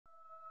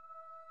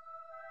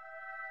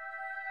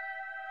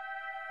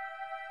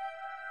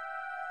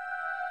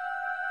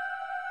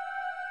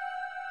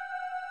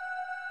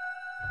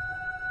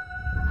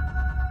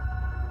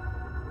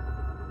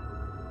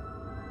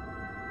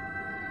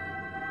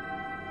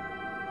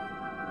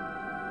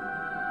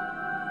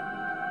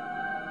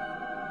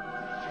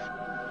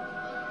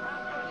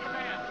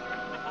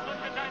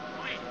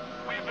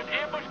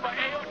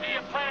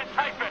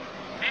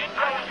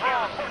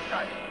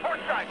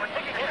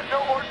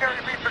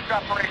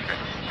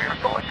We are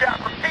going down.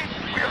 Repeat,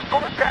 we are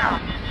going down.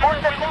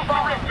 Mark that move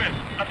on.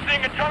 I'm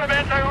seeing a ton of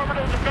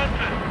anti-orbital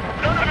defenses.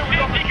 None of them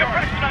will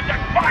decompression on deck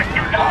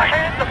 529. All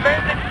hands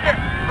abandon ship.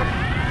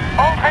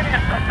 All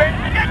hands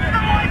abandon. Get to the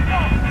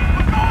lifeboat.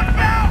 We're going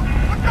down.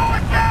 We're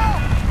going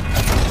down.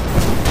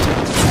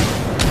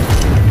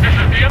 This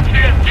is the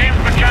MCS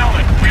James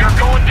McAllen. We are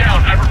going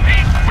down. I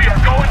repeat, we are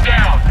going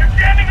down. They're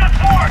jamming us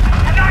hard.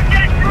 We're not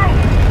getting through.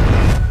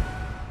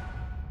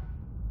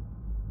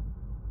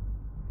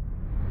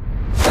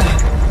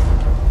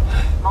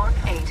 Mark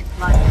 8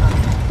 lifeboat.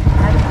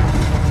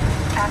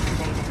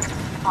 Activated.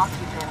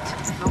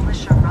 Occupant,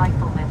 militia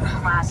rifleman,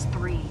 class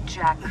 3,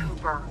 Jack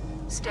Cooper.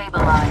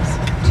 Stabilize.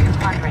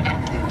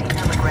 250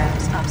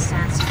 milligrams of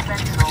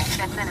Sansu-fentanyl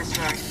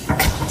administered.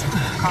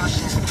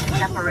 Caution.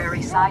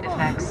 Temporary side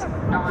effects.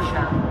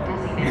 Nausea,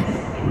 dizziness,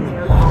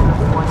 impaired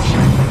motor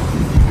function.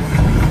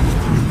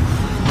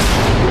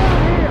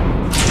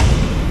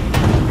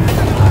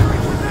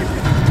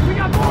 We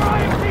got more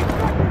IMC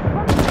structures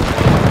coming!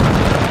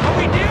 Are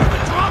we near the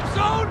drop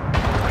zone?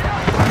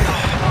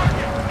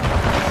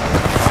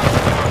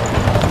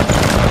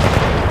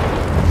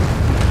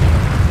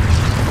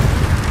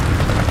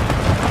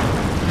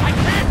 I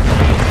can't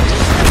see!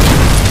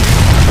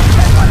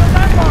 Check on the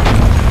landmark!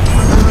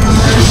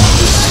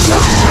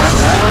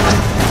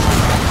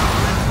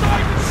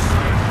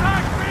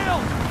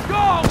 Backfield!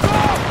 Go! Go!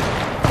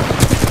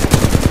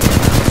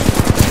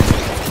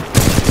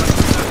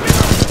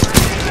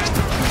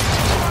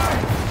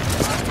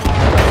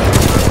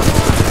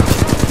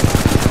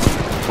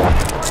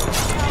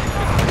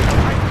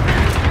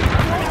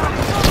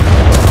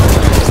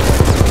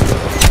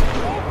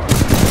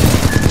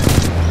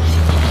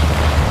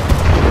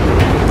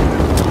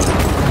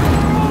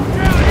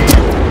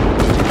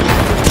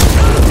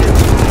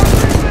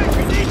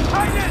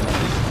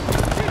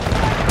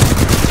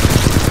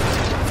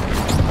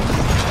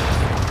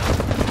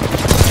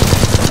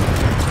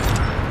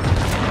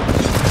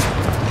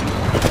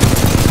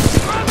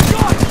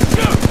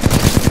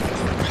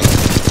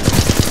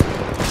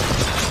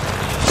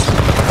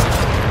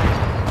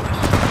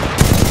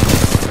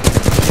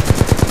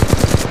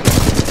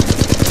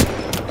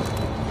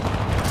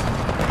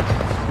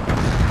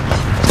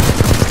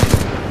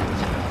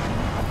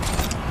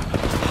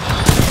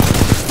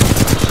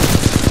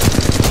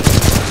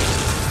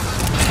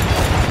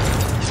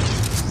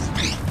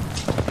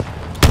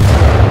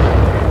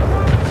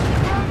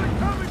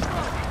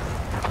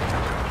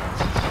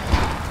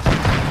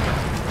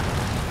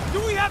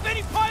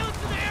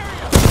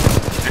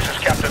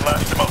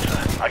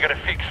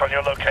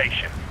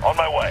 On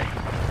my way.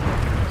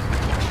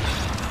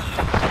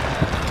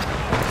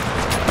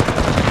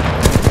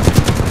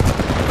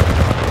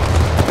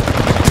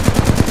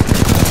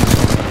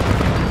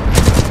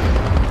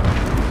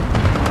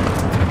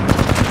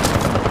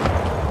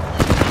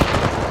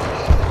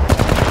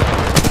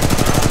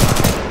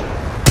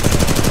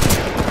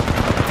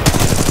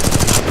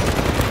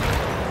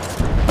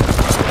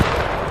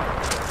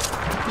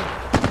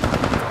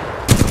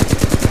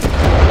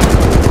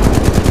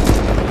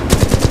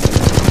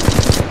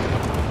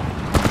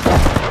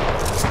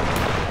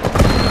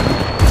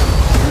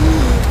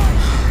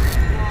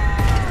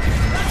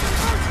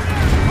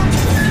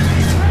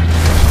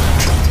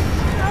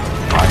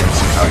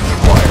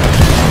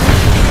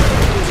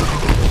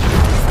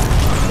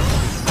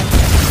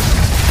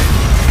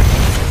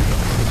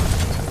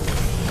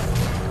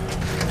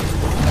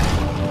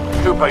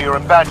 You're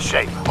in bad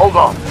shape. Hold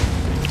on.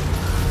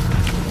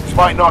 This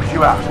might knock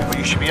you out, but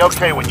you should be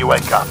okay when you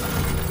wake up.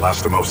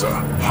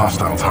 Lastimosa,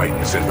 hostile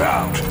Titans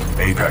inbound.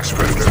 Apex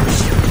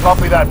predators.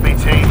 Copy that,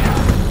 BT.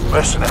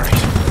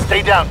 Mercenaries.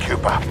 Stay down,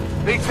 Cooper.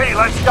 BT,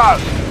 let's go!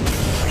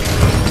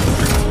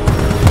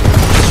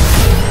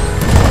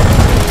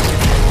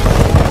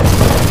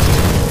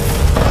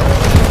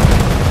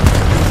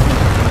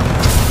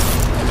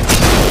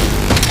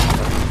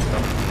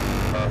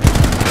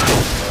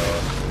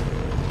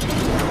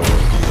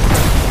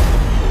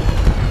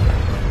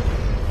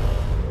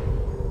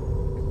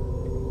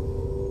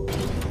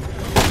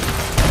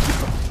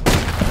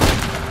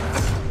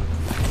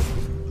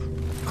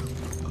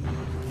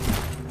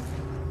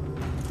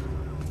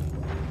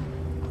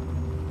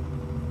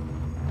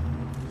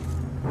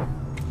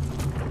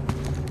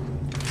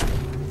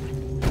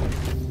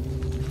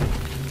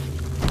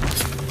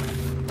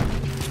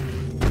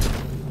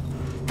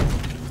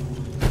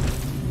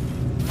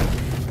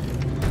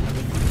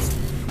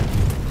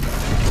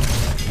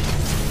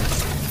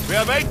 We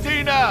have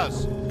 18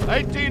 hours.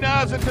 18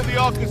 hours until the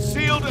Ark is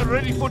sealed and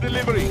ready for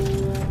delivery.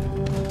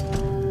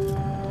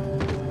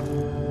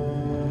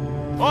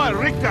 Oi,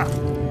 Richter!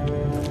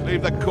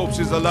 Leave the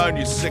corpses alone,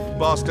 you sick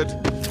bastard.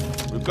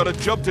 We've got a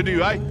job to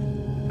do, eh?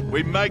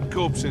 We make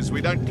corpses,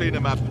 we don't clean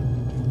them up.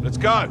 Let's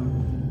go!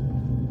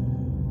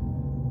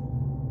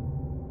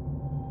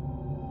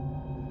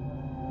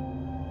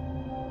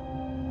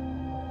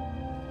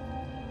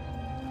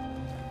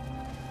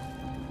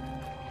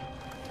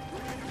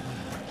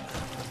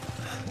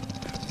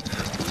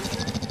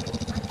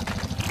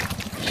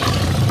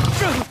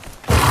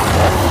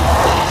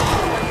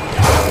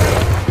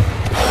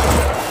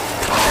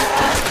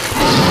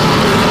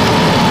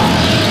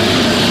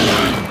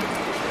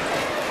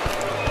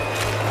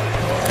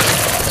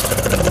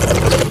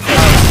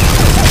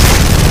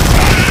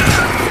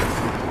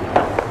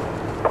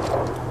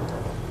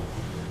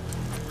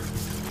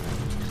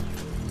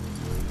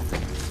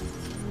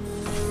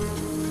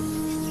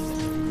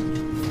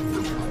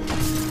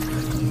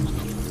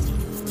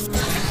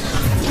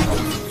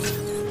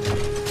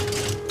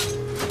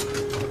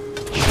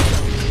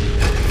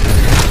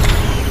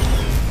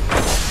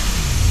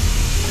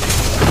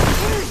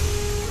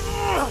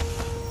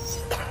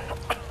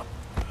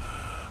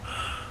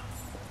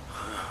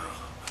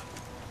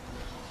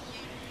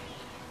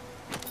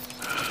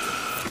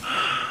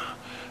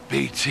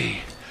 BT.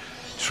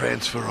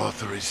 Transfer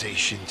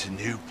authorization to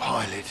new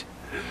pilot.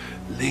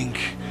 Link.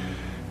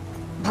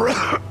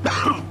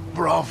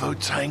 Bravo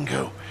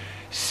Tango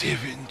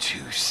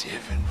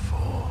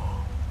 7274.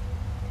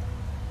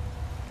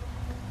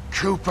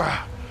 Cooper,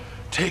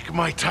 take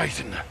my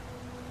Titan.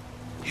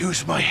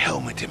 Use my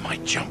helmet and my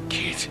jump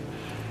kit.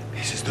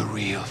 This is the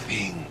real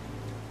thing.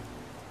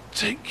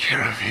 Take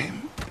care of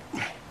him.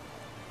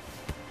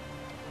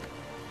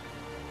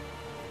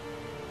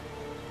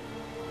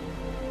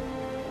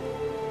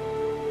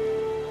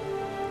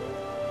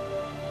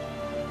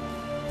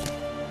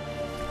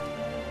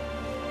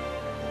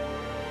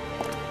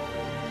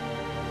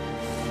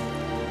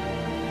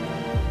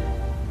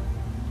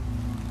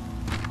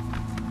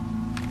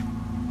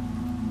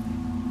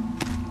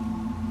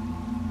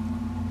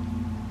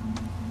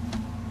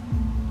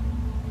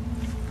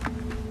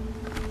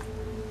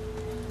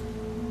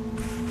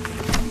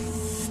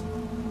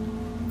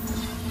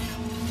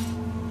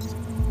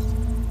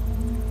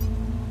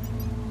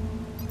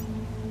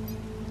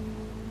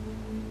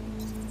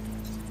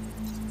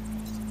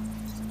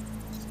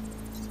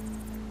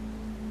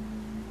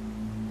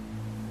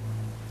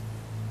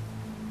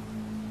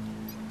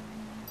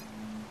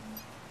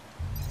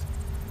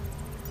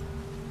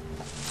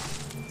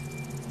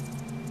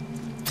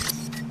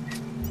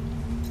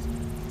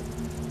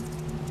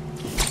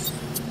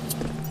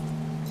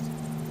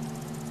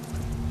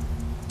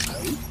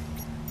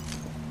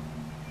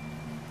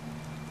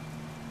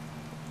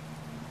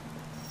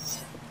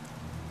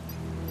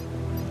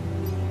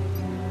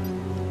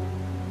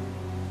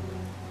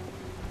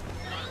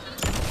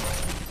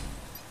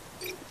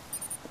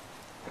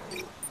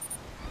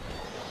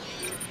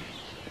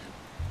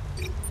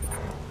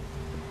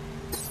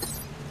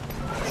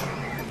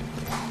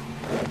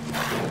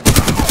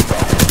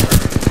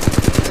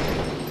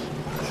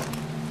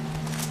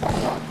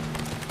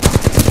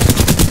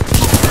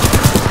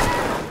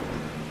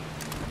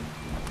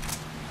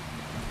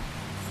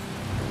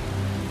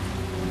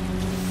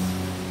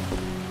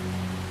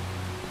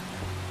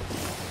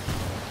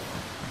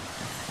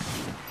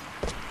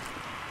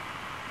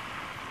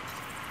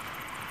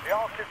 The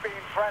Ark is being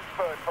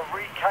transferred for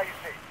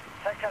recasing.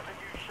 Tech has a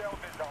new shell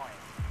design.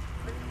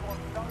 Please want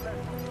no less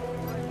than 4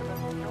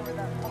 regiments during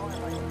that fire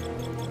lane.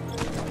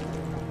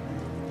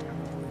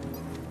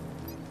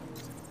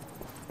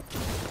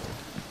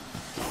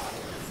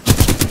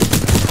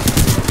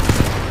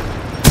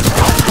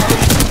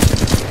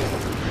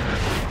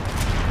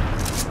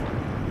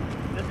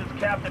 This is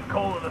Captain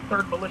Cole of the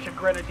 3rd Militia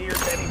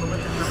Grenadiers, any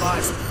militia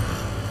survivors.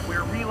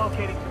 We're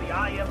relocating to the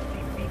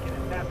IMC beacon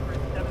in Masters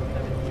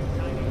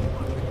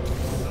 772-981.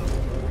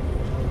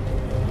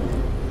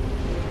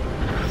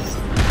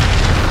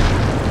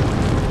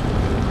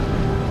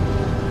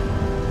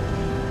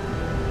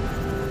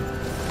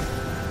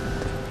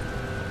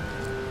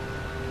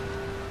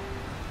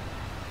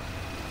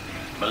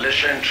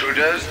 Militia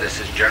intruders, this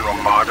is General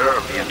Marder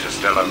of the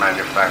Interstellar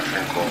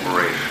Manufacturing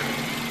Corporation.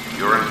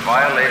 You're in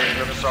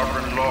violation of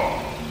sovereign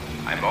law.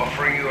 I'm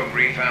offering you a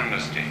brief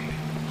amnesty.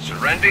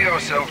 Surrender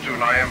yourself to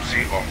an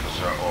IMC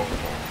officer or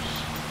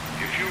force.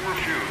 If you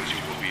refuse,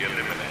 you will be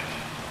eliminated.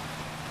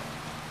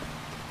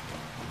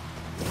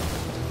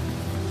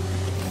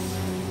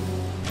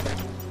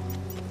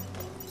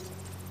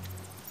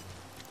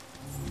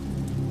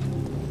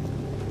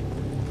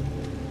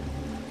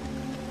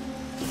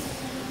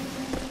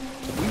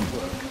 We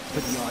work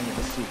for the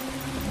IMC,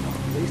 not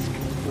Lisk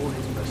or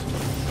his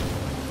mercenaries.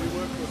 We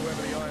work with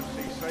whoever the IMC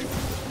says.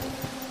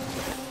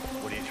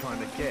 What are you trying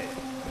to get?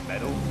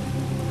 Medal?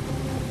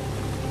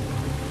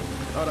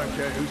 I don't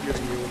care who's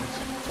giving you orders.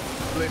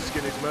 Blisk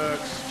and his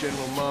mercs,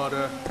 General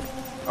Marder.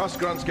 Us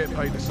grunts get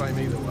paid the same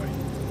either way.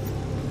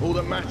 All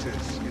that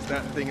matters is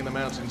that thing in the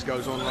mountains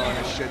goes online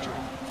as scheduled.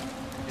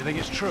 You think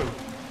it's true?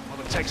 What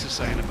the techs are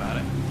saying about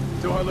it?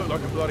 Do I look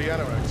like a bloody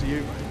anorak to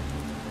you, mate?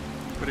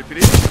 But if it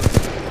is true,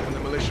 then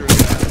the militia are going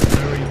to have a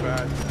very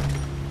bad day.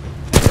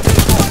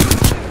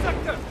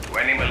 To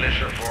any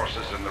militia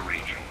forces in the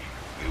region,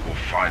 we will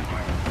find you.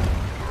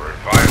 You are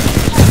advised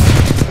to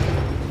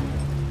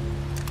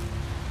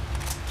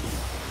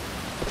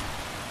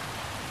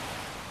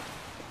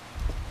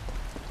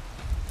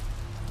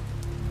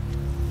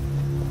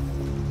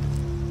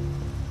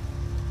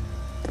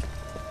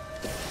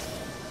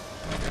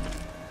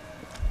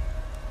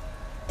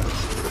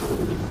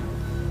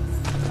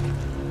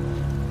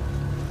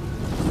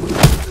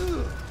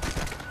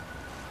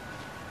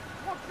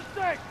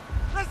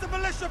There's the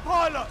militia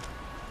pilot!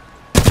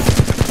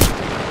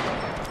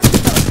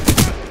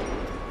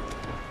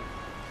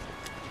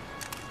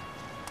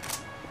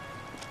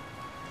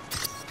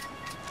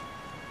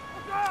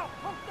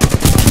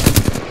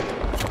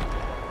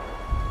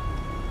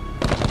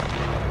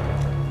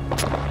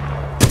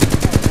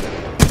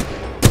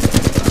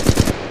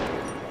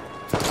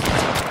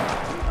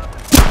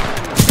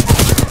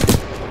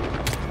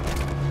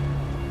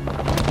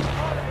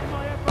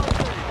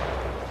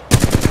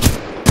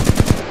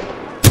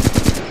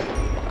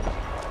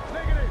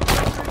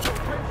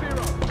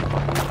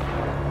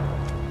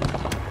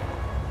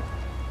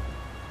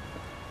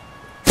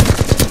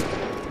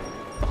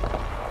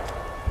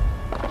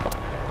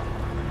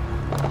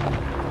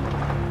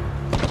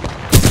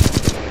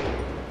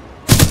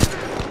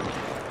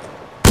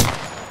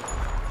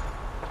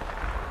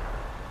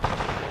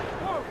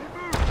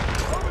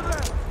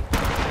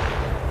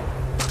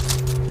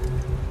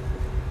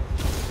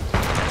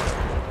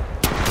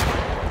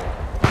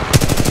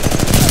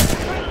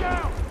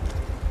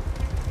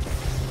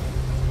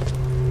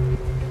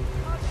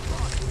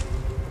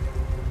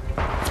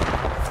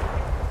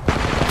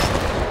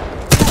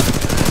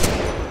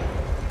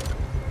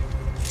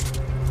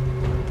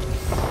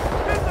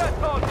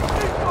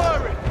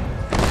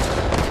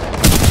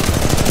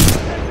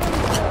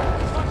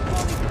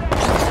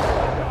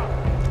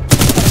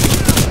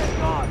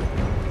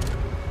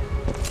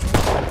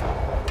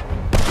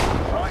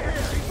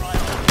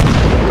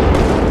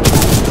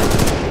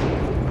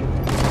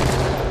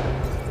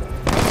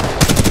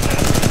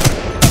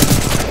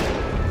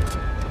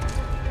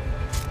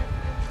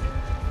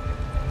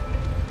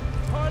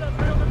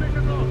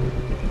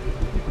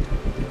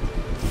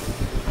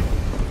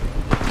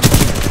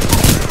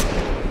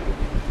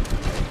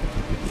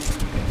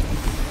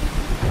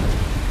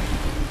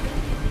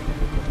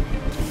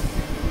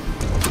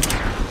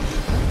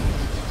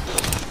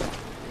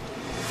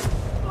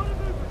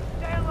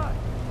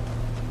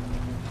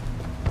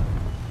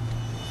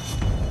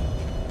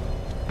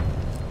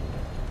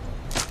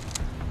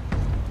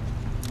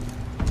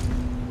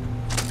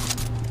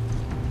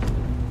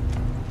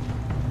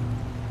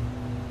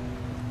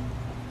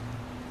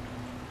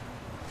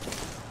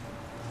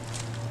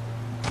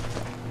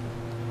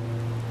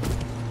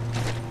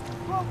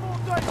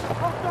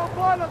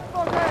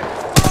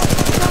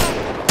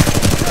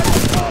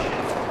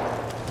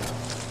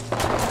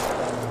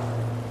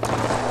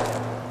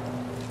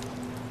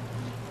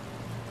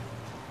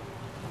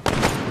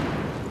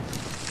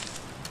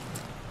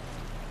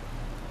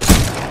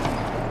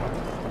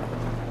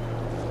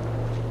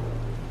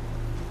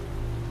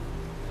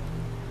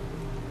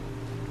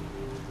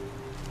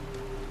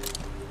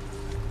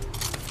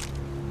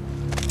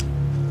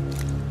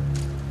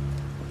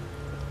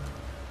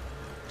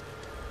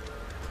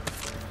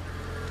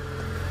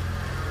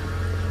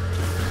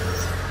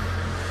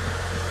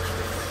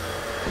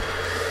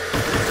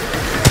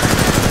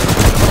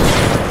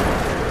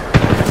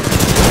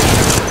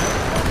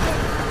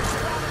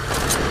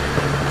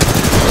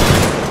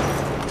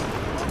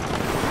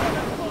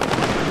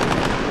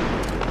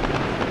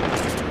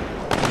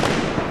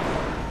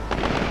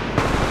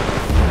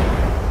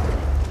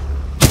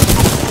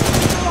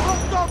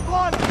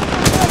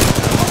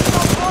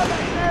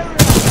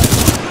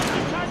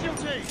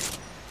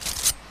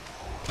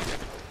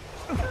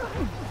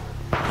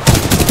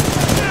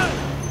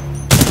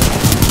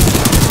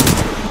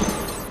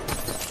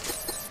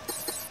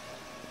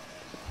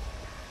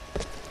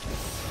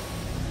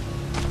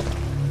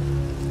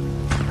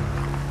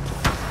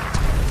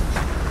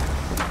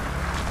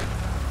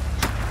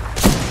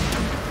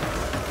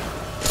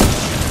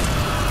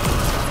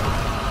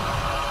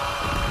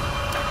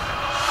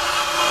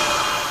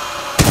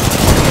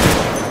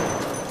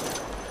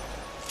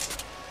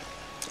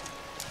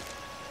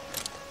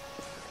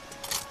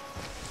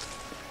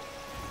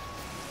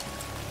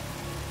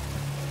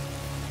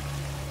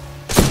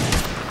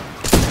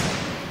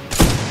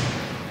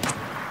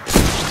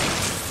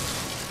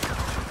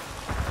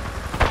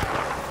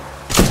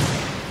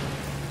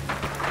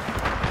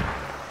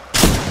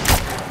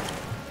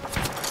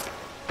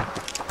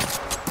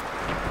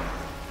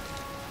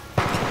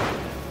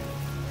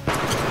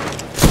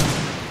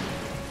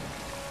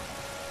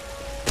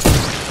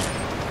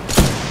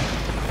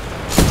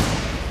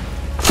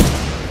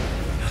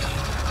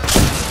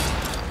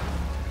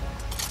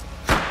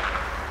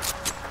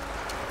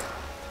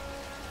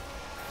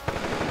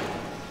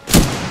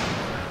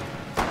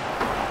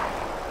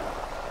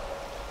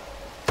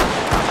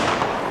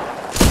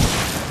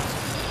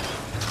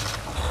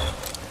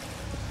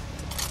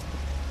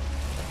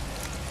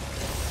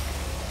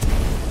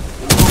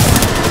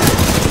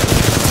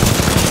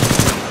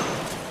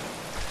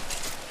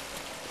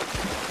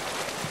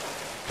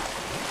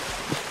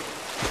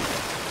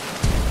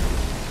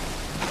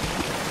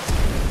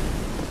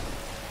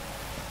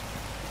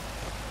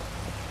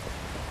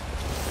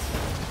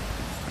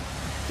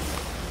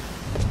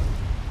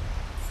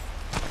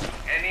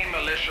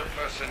 militia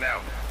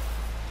personnel.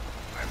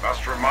 I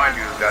must remind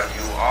you that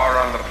you are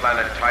on the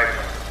planet Titan.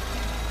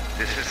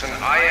 This is an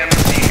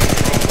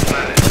IMC-controlled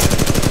planet.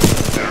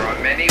 There are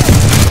many...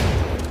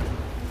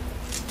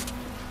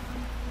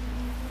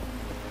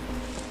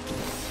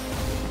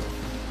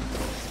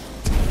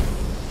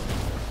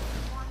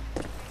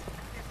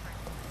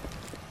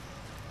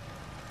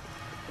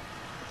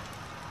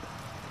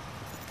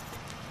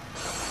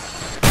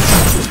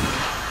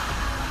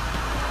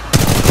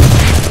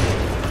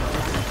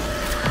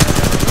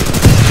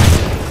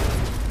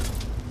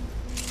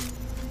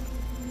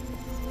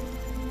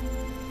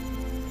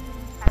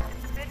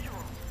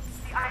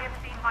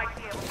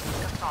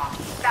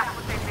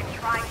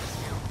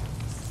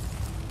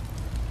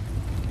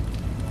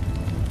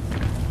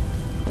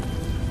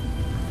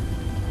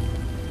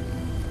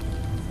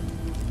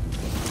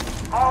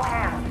 All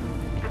hands.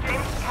 The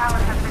James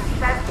Callan has been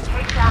sent to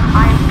take down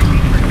IMC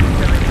research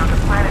facility on the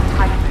planet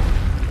Titan.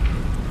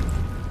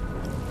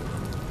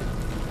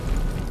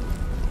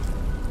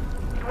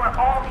 You are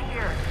all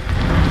here.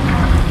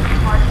 You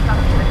are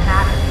something that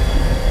matters.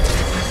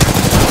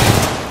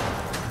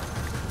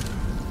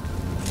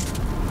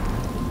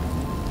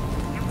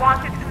 You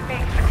wanted to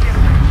make a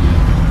difference.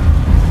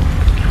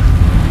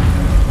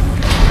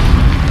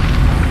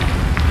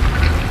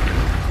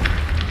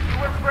 You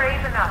were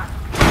brave enough.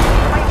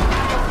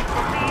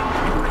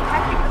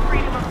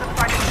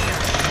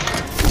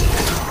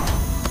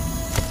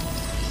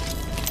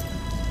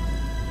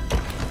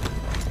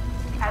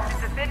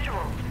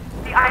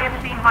 The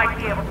IMC might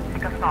be able to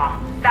pick us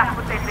off. That's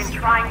what they've been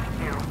trying to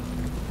do.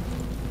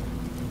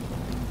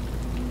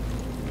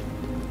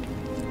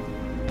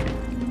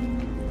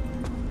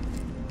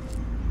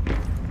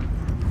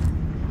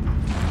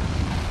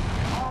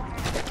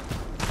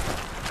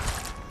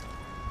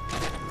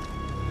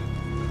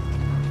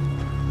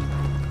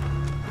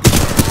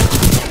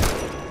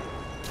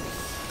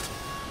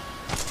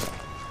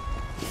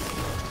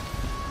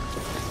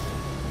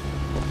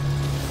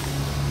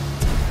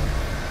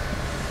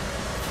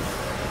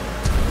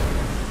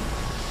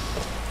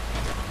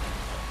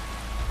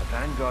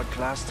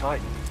 Vanguard-class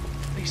Titan.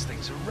 These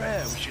things are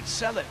rare. We should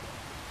sell it.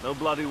 No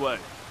bloody way.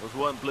 Those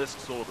weren't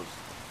Blisk's orders.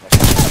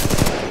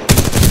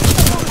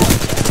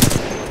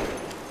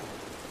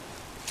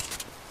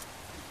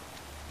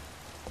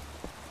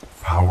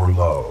 Power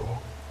low.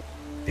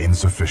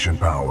 Insufficient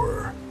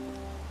power.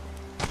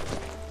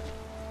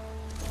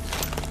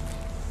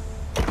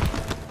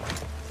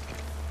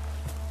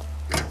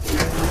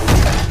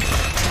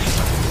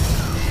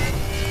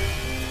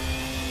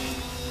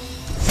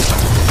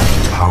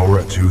 Power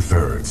at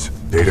 2/3.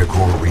 Data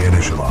core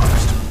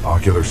reinitialized.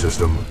 Ocular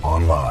system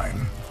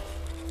online.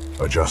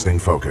 Adjusting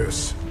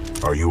focus.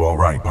 Are you all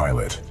right,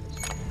 pilot?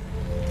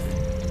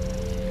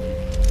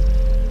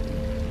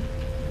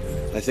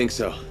 I think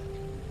so.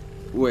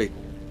 Wait,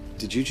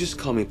 did you just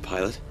call me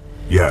pilot?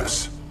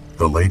 Yes.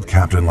 The late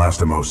Captain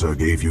Lastimosa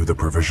gave you the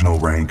provisional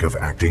rank of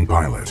acting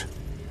pilot.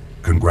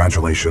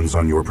 Congratulations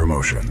on your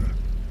promotion.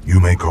 You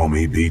may call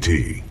me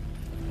BT.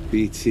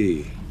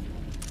 BT.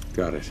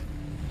 Got it.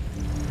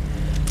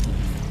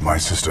 My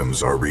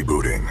systems are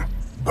rebooting,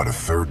 but a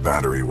third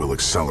battery will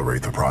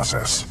accelerate the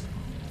process.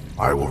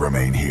 I will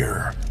remain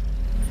here.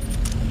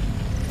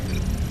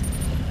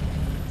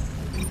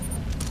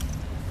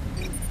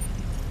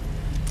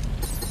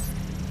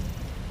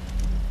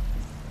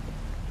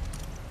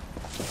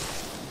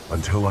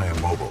 Until I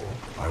am mobile,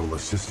 I will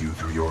assist you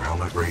through your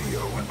helmet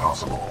radio when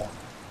possible.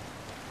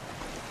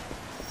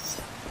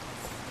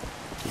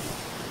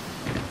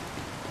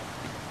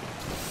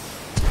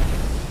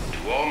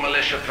 To all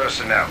militia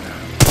personnel,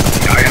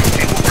 the IMC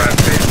will grant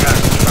safe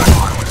passage back.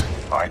 Pilot,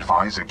 I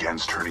advise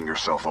against turning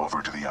yourself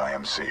over to the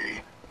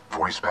IMC.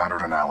 Voice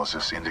pattern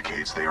analysis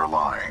indicates they are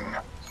lying.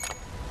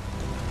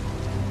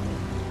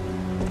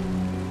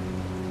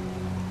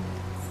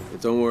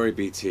 Don't worry,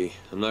 BT.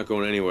 I'm not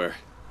going anywhere.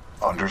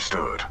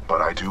 Understood, but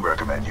I do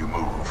recommend you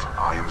move.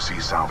 IMC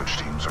salvage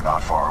teams are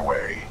not far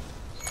away.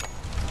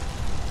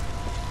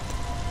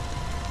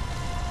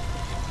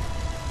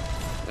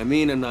 I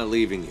mean I'm not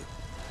leaving you.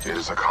 It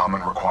is a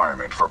common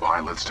requirement for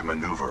pilots to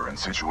maneuver in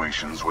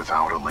situations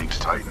without a linked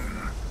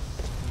Titan.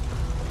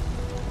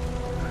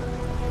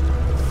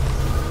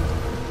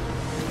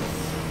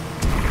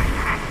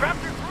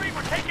 Raptor 3,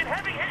 we're taking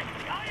heavy hits!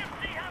 The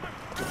IMC have us!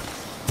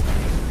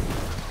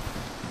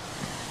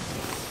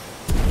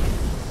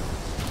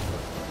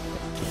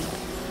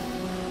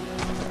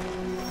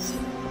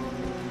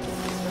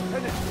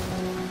 Lieutenant,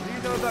 do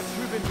you know about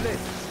Truman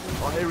Bliss?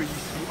 I hear he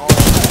used to be armed.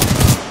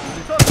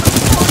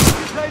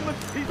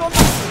 He's on the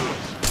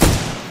force.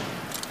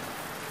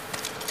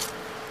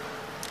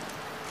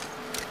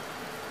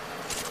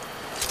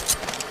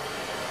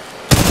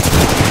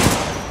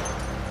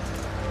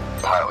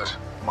 Pilot,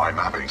 my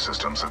mapping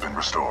systems have been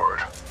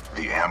restored.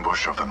 The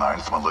ambush of the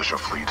 9th Militia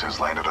Fleet has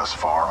landed us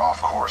far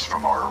off course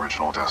from our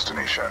original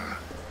destination.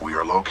 We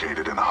are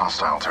located in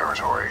hostile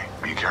territory.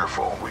 Be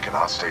careful, we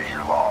cannot stay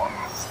here long.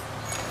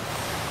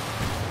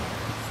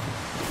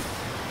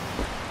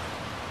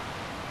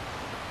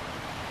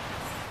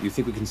 You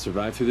think we can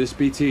survive through this,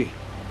 BT?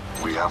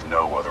 We have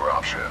no other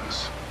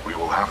options. We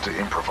will have to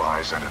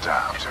improvise and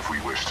adapt if we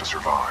wish to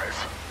survive.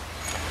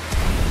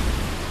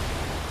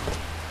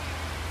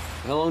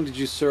 How long did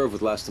you serve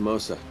with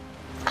Lastimosa?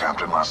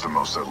 Captain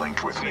Lastimosa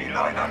linked with me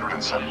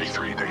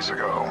 973 days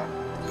ago.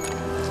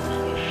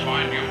 We'll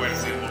find you and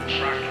we will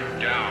track you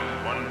down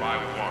one by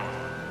one.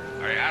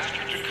 I ask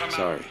you to come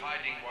Sorry. out of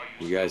hiding while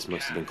You guys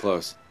must have been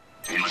close.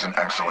 He was an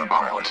excellent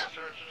pilot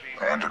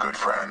and a good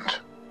friend. If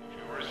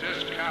you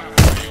resist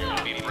capture, you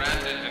will be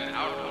branded an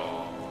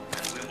outlaw,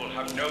 and we will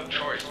have no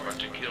choice but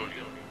to kill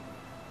you.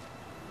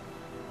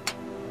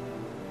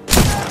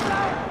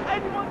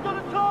 Anyone got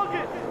a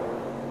target?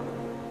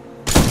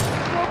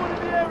 Someone in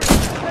the area!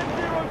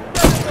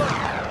 10-0-7!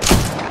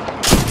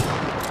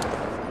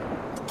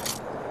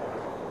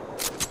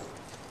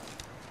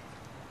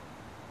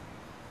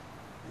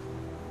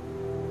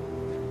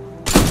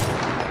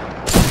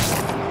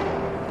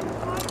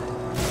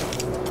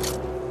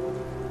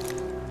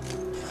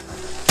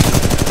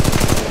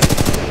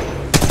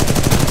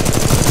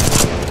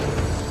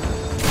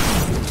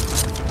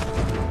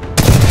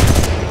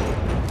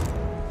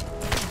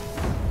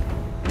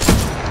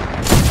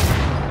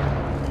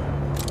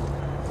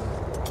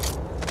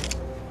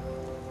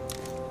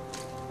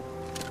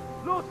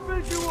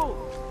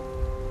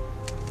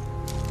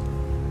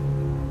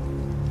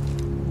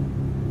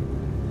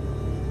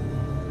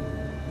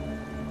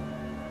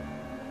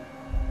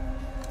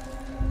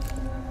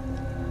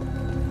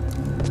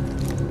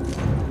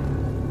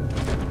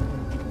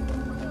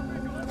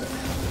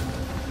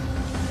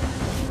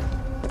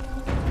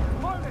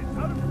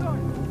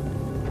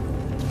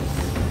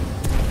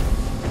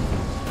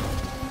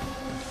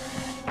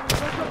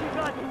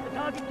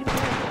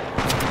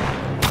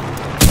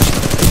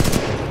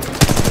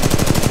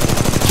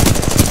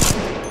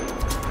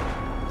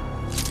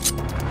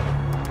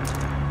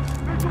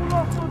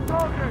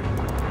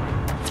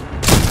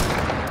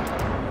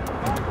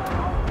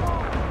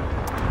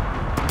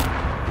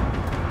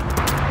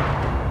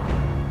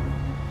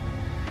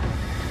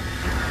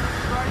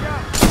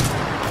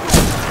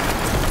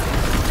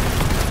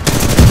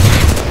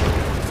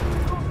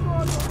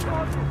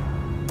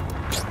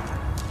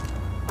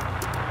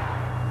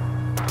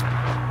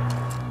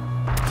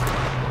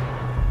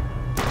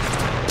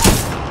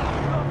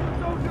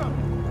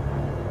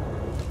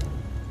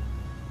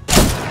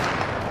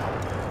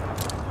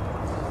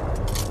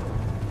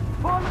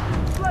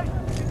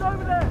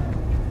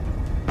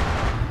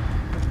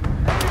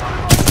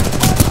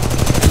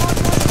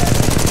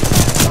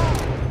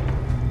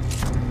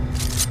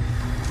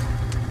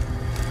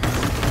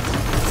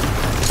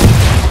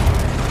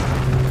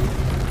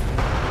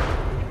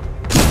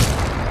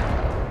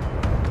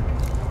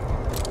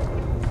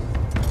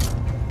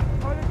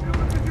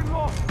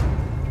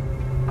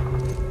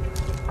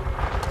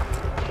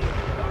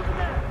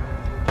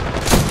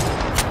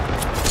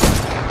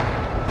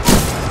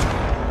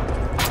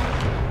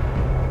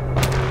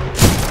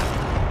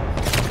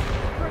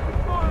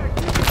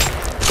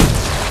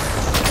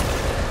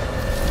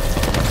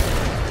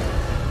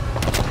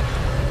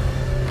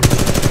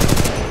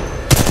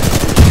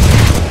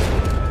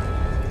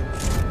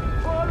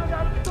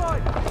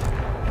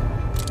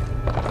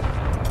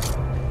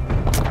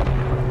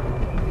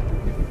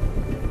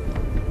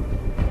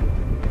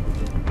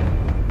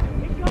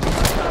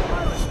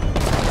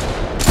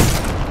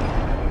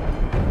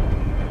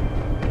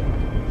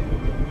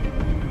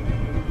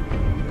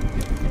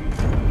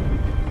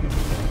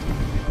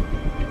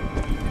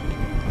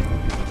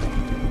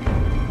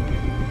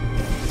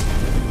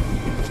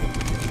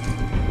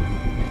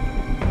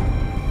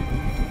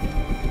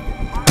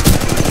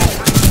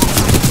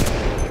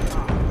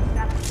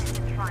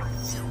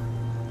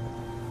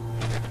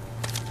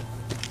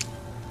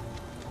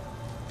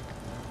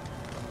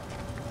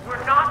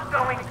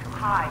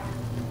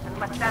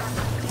 but that's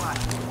up to us.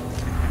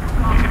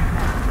 Call it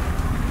that.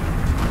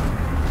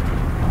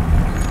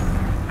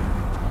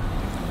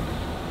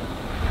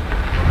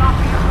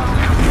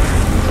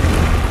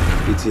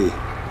 BT,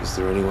 is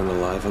there anyone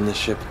alive on this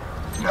ship?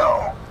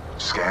 No.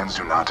 Scans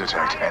do not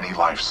detect any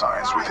life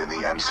signs within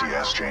the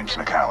MCS James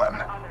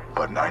McAllen,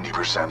 but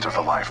 90% of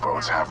the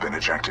lifeboats have been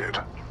ejected.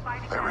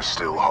 There is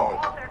still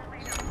hope.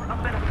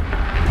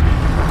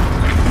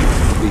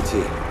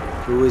 BT,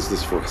 who is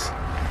this voice?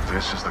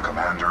 This is the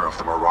commander of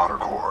the Marauder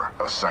Corps,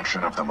 a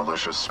section of the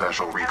Militia's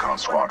Special Recon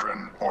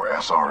Squadron, or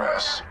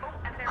SRS.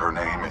 Her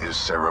name is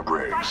Sarah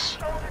Briggs. So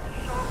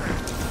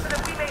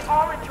that we may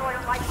all enjoy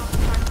a life on the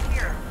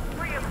frontier,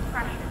 free of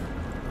oppression.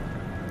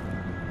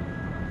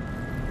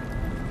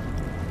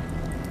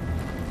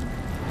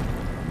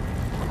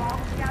 All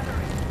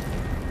gathering.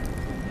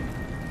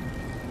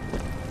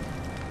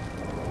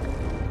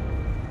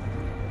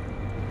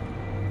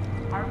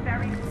 Our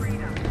very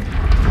freedom.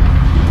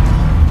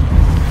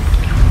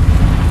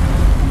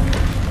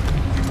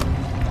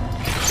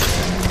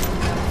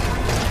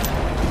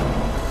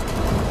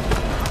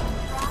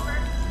 Stronger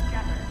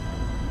together.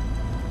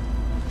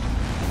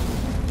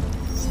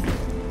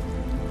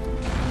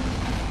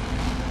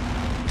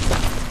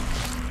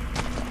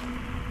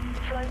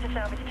 Flown to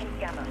salvage King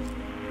Gamma.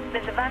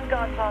 There's a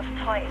Vanguard-class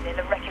Titan in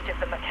the wreckage of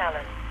the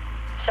McAllen.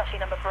 Chassis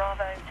number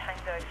Bravo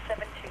Tango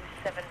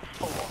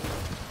 7274.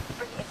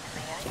 Bring it to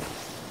me, eh?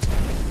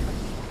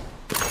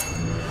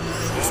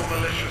 All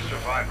militia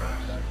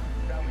survivors,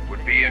 it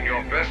would be in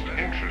your best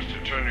interest to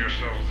turn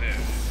yourselves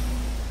in.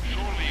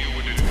 Surely you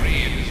would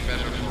agree it is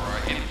better for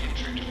our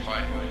infantry to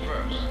fight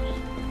first,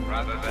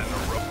 rather than a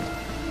rope.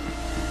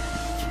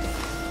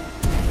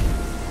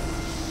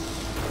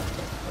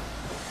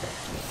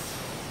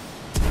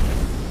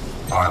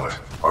 Pilot,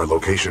 our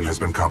location has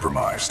been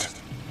compromised.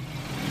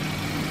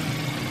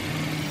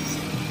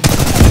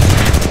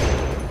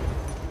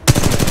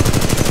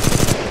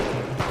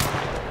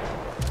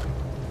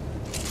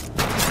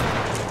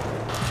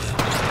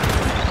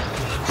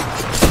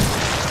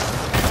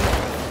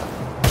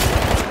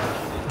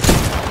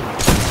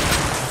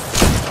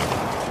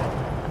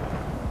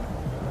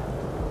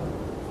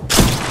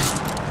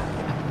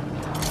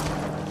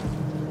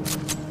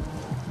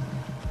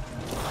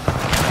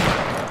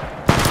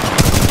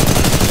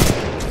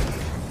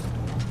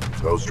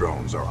 Those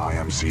drones are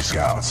IMC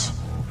scouts.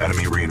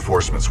 Enemy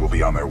reinforcements will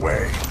be on their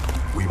way.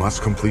 We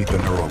must complete the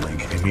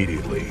Neuralink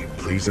immediately.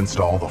 Please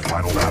install the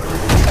final battery.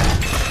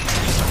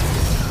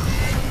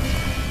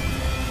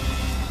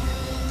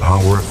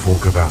 Power at full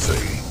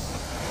capacity.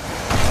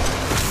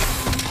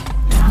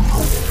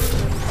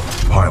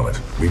 Pilot,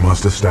 we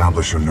must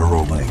establish a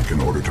Neuralink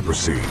in order to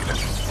proceed.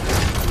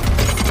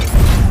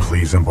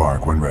 Please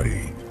embark when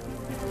ready.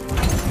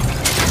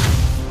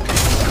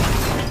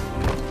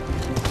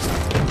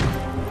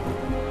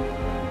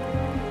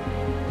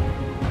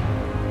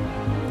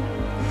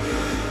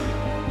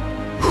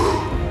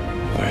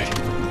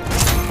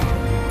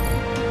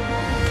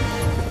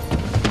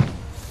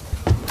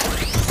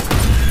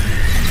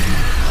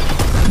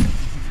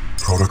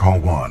 Protocol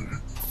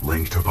 1.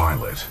 Link to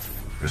pilot.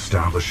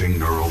 Establishing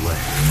neural link.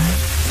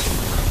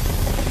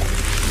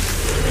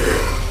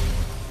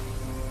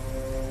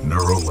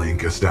 Neural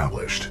link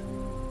established.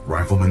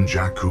 Rifleman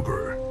Jack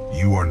Cooper,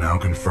 you are now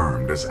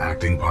confirmed as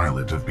acting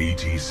pilot of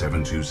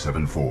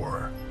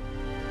BT-7274.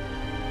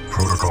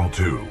 Protocol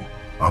 2.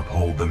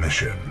 Uphold the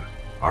mission.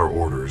 Our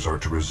orders are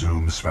to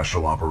resume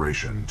Special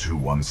Operation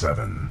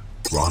 217.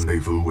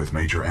 Rendezvous with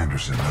Major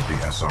Anderson of the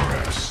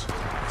SRS.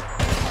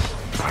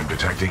 I'm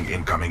detecting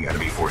incoming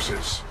enemy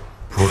forces.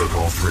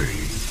 Protocol 3.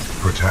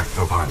 Protect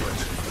the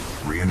pilot.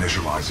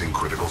 Reinitializing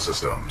critical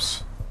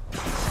systems.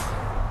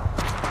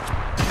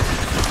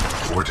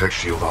 Vortex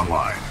shield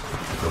online.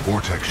 The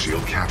Vortex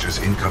shield catches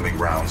incoming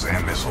rounds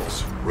and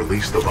missiles.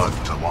 Release the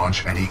button to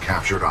launch any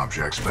captured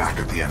objects back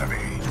at the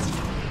enemy.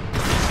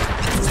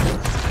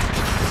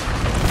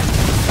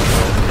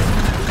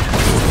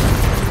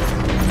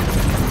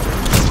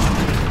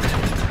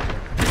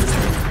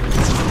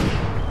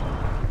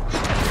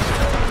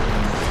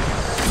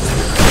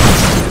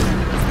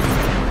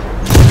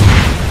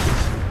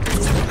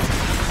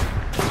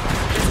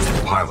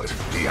 Pilot,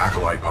 the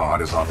Acolyte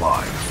pod is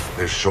online.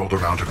 This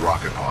shoulder-mounted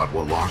rocket pod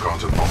will lock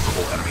onto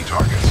multiple enemy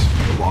targets.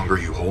 The longer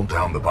you hold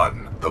down the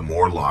button, the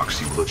more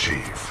locks you will achieve.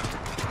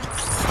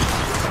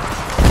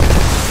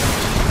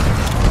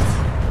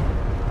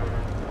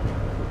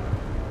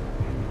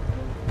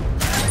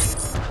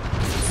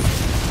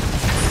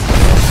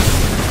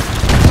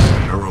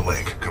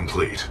 Neuralink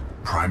complete.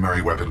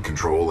 Primary weapon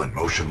control and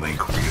motion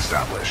link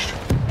re-established.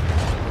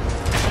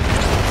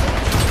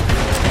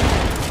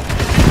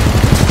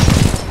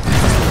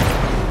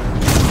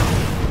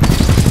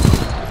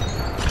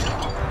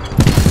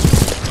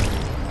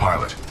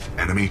 Pilot,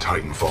 enemy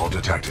Titanfall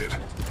detected.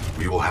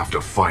 We will have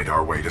to fight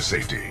our way to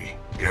safety.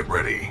 Get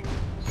ready.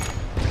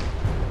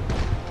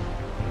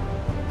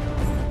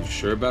 You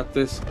sure about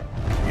this?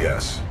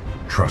 Yes,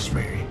 trust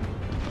me.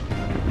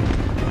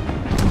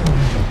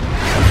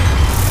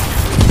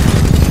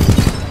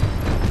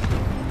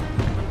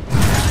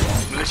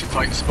 Militia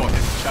Titan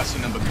spotted. Chassis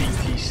number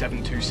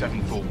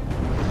BT-7274.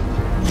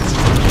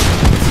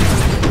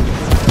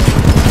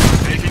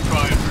 Taking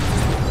fire.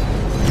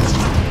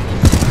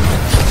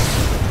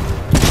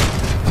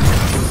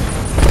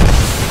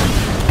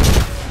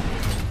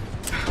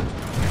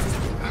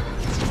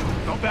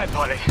 Not bad,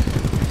 pilot.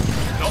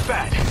 Not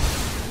bad.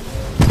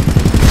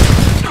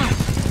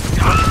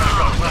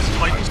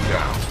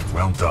 Down.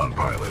 Well done,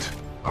 pilot.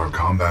 Our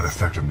combat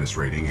effectiveness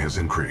rating has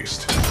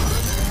increased.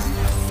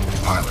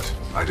 Pilot,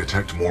 I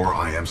detect more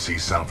IMC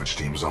salvage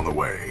teams on the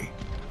way.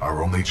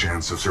 Our only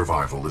chance of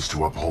survival is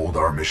to uphold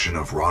our mission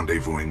of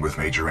rendezvousing with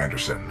Major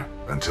Anderson.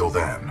 Until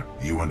then,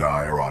 you and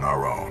I are on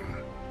our own.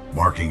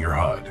 Marking your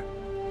HUD.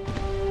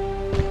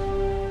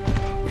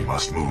 We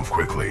must move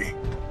quickly.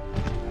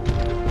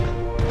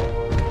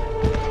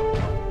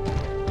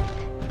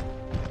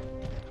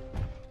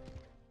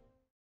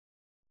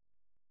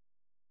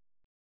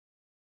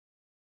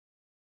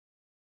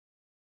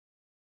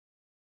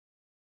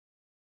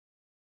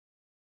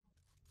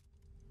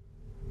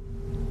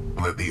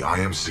 The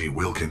IMC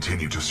will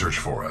continue to search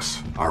for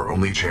us. Our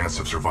only chance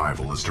of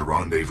survival is to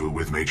rendezvous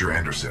with Major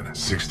Anderson,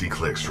 60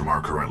 clicks from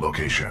our current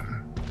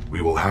location.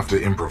 We will have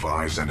to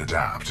improvise and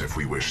adapt if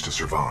we wish to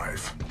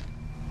survive.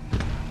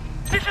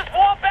 This is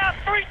Wallbound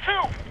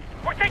 3-2.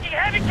 We're taking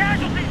heavy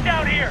casualties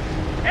down here.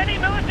 Any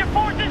militia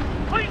forces,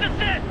 please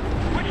assist.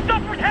 We've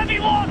suffered heavy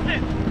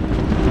losses.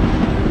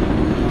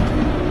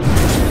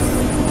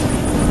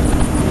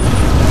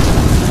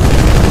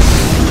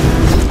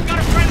 Got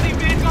a friendly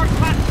Vanguard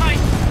class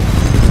Titan.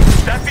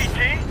 That BT?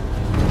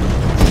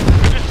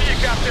 Good to see you,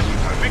 Captain.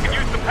 We can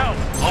use some help.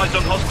 Eyes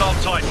on hostile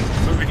Titan.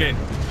 Moving in.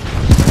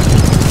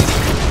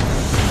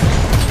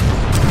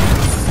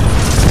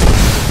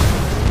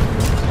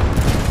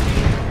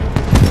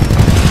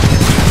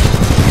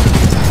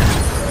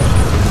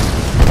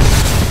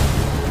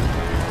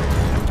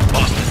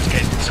 Bastards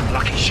getting some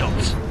lucky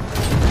shots.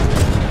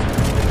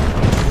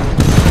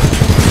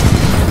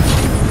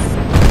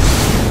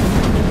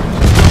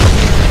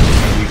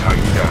 We tie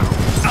you down.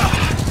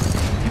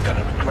 You're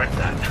gonna regret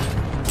that.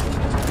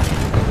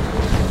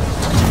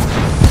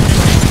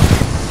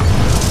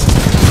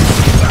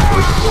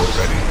 First floor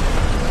ready.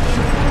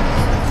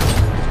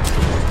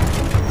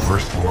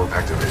 First floor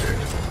activated.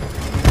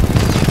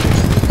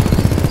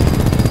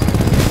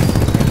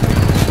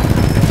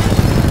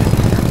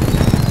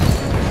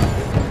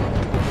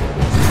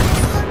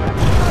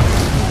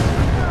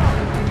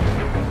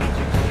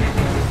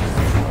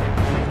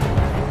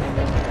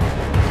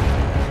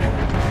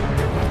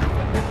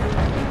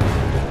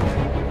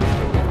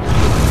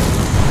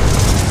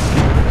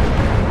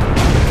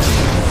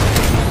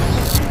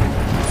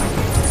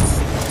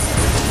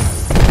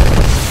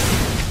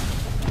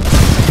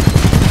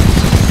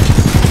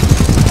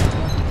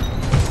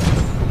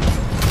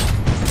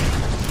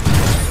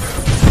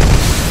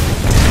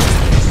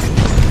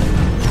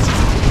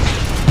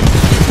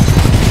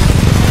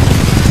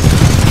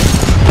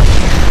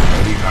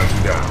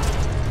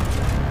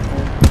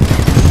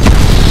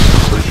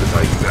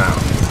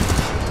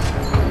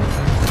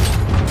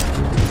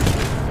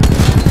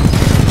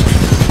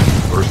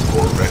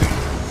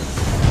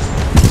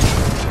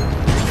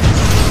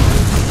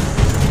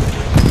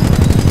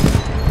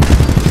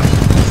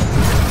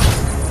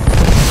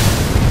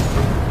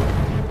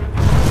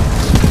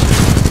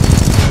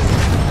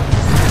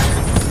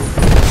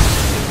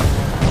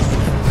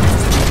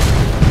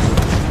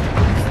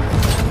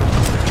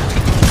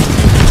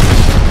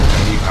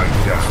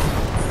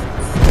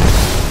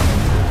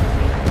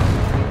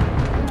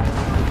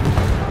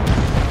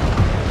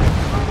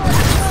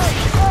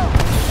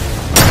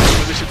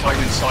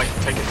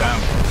 Take it down.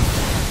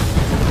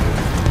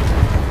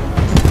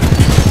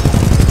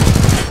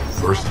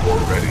 First floor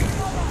ready.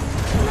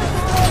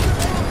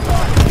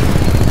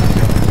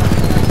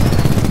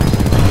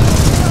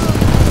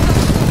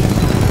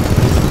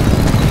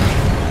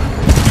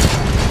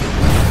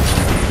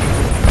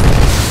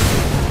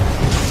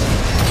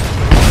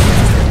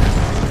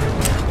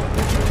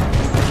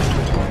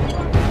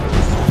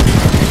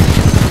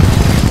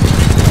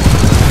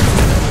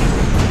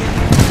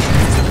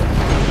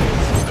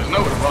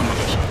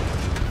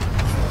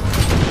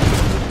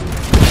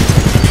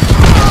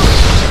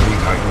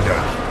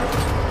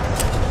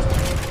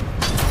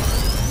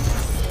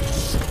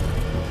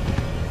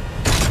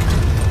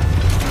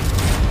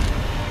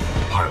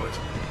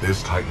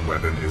 This Titan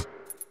weapon is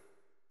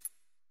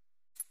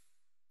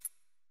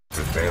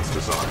advanced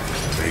design.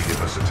 They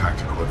give us a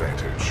tactical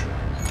advantage.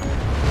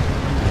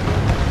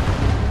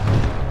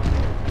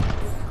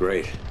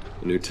 Great.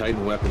 The new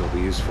Titan weapon will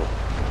be useful.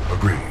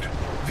 Agreed.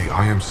 The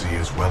IMC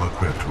is well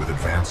equipped with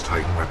advanced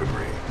Titan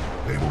weaponry.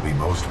 They will be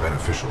most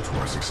beneficial to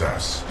our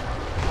success.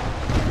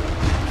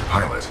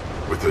 Pilot,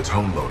 with the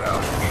tone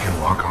loadout, we can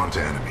lock onto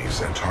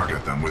enemies and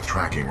target them with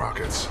tracking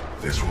rockets.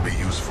 This will be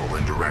useful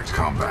in direct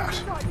combat.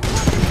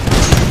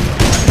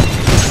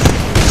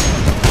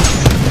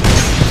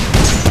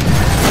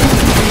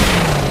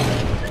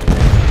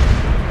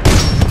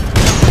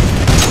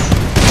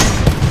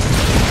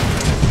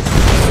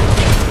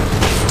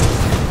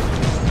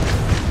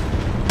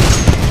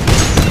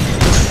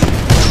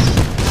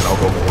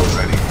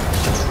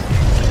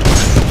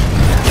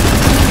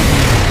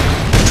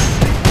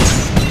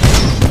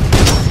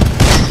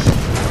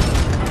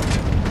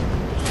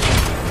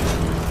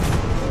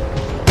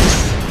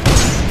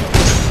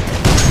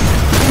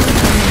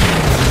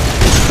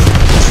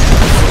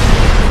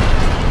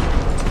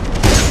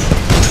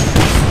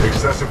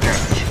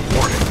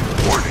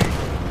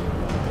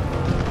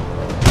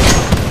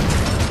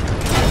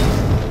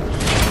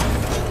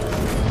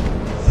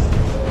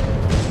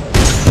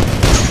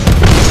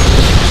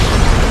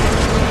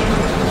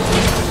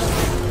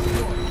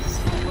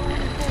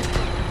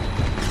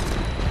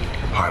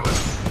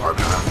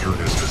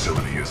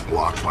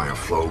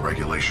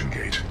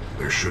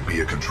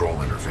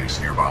 control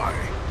interface nearby.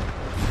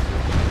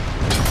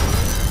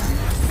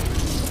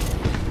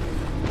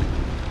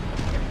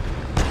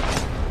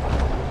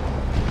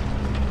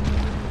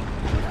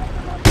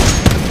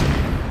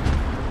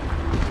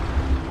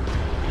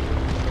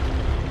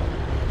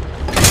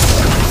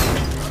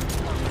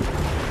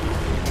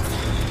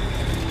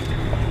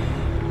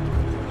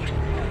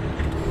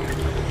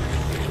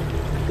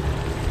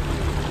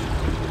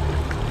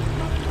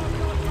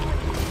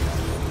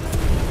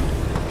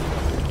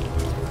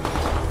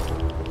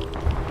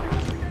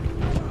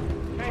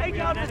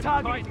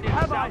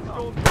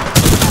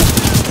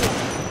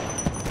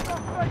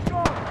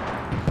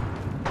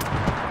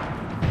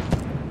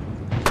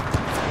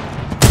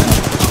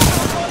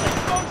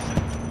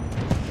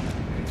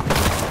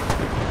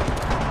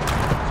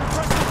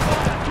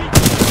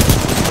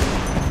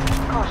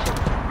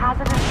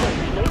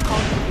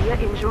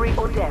 Injury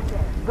or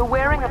death. The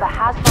wearing of a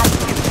hazmat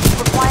suit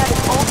required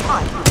at all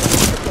times in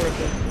this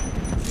facility.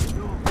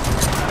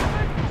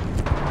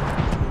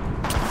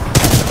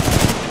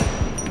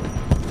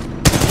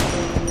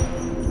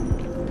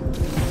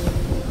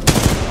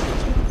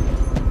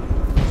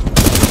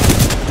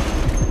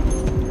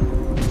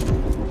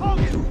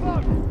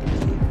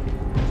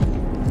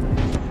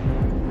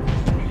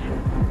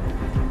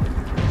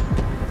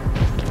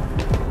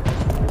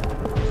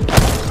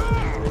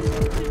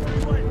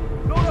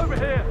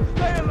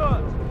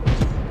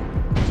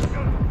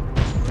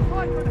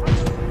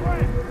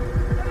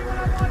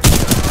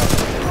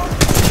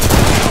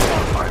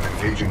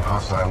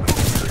 Hostile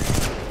infantry.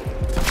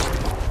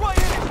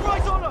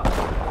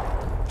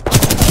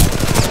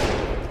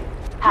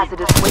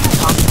 Hazardous waste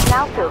pump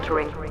now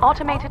filtering.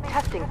 Automated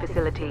testing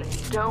facility.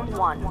 Dome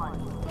 1.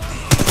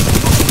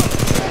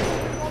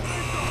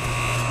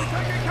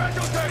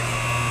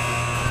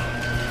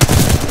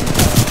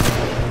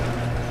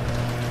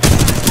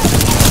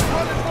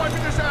 Pilot's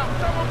wiping this out.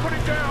 Someone put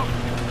it down.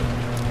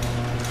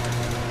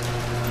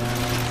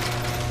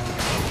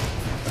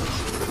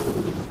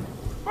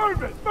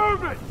 Movement!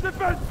 Movement!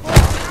 Defense!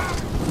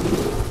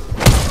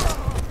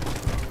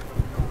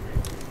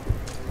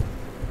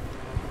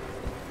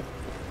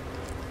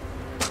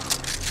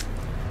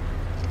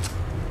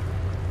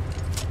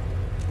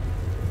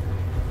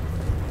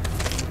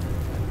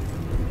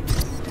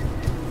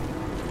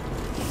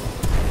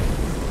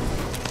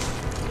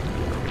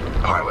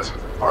 Pilot,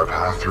 our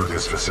path through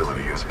this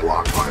facility is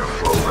blocked by a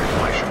flow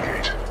regulation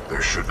gate.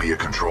 There should be a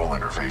control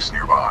interface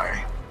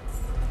nearby.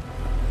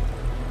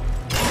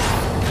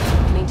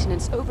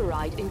 Maintenance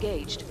override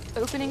engaged.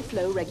 Opening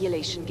flow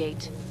regulation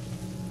gate.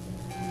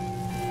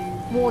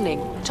 Warning.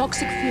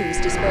 Toxic fumes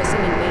dispersing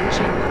in main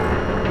chamber.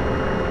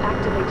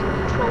 Activating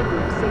control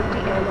room safety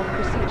airlock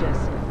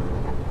procedures.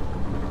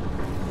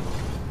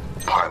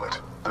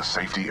 Pilot, the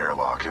safety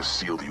airlock has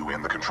sealed you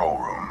in the control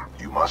room.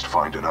 You must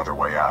find another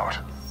way out.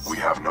 We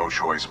have no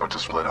choice but to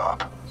split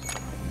up.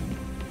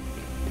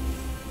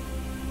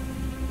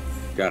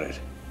 Got it.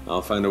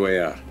 I'll find a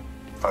way out.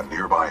 A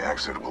nearby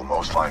exit will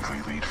most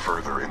likely lead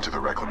further into the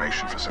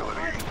reclamation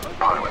facility.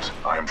 Pilot,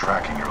 I am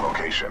tracking your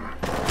location.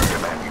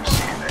 Recommend you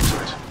seek an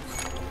exit.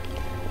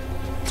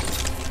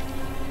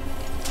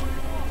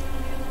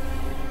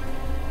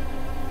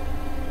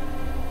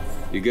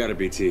 You got it,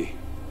 BT.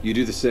 You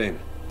do the same.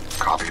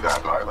 Copy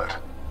that, pilot.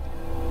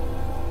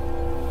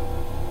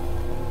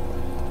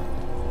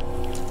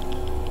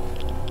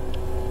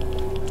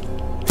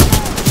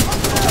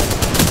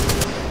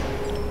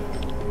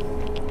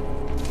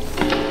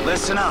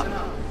 Listen up.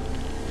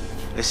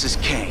 This is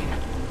Kane.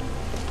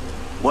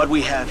 What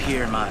we have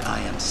here, my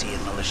IMC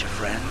and militia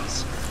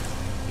friends,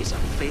 is a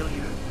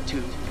failure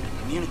to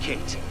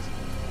communicate.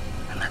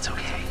 And that's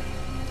okay.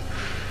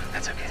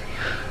 That's okay.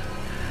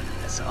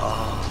 That's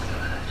all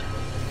good.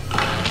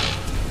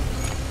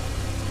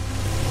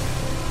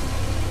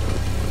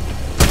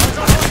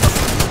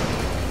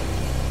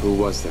 Who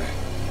was that?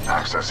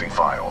 Accessing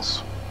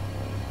files.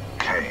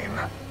 Kane.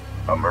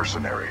 A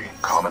mercenary,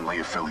 commonly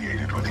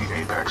affiliated with the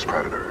Apex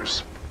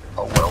Predators.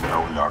 A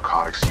well-known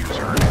narcotics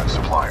user and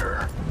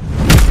supplier.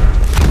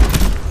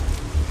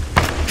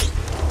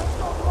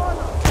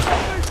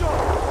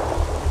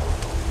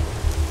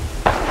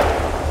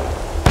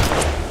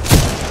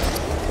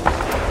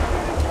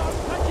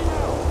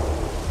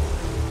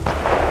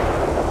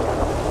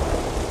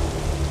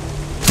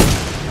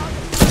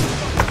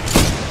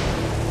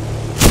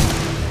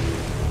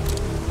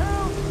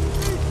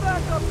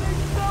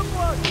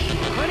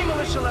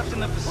 Left in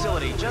the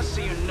facility, just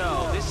so you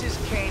know, this is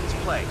Kane's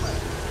place.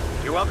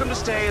 You're welcome to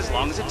stay as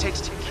long as it takes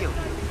to kill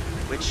you,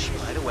 which,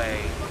 by the way,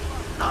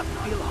 not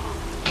be long.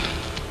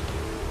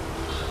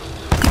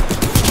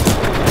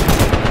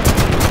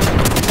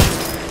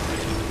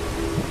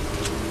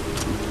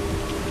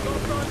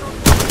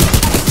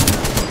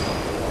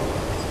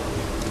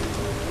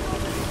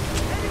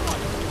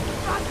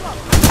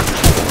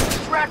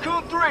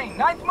 Raccoon 3,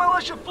 9th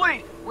Militia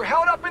Fleet. We're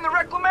held up in the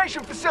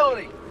reclamation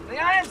facility. The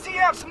INC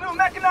have some new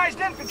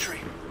mechanized infantry.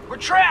 We're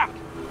trapped.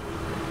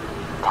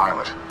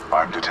 Pilot,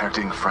 I'm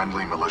detecting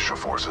friendly militia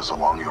forces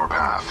along your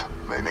path.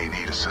 They may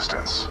need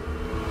assistance.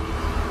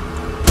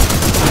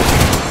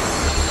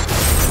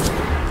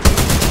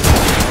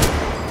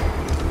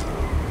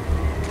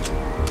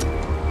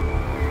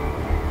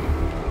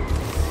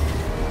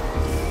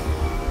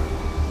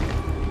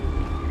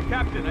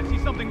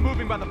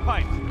 by the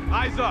pipes.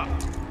 Eyes up.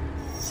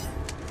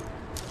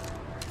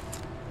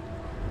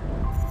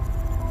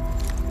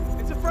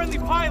 It's a friendly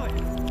pilot.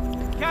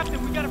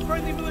 Captain, we got a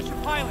friendly militia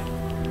pilot.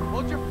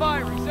 Hold your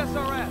fire. He's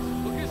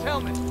SRS. Look at his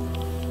helmet.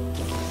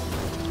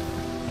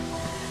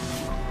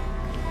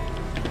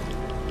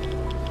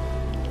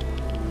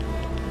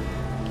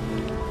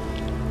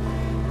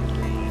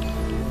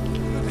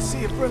 Good to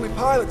see a friendly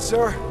pilot,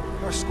 sir.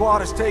 Our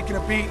squad is taking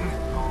a beating.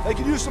 They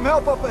could use some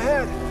help up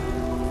ahead.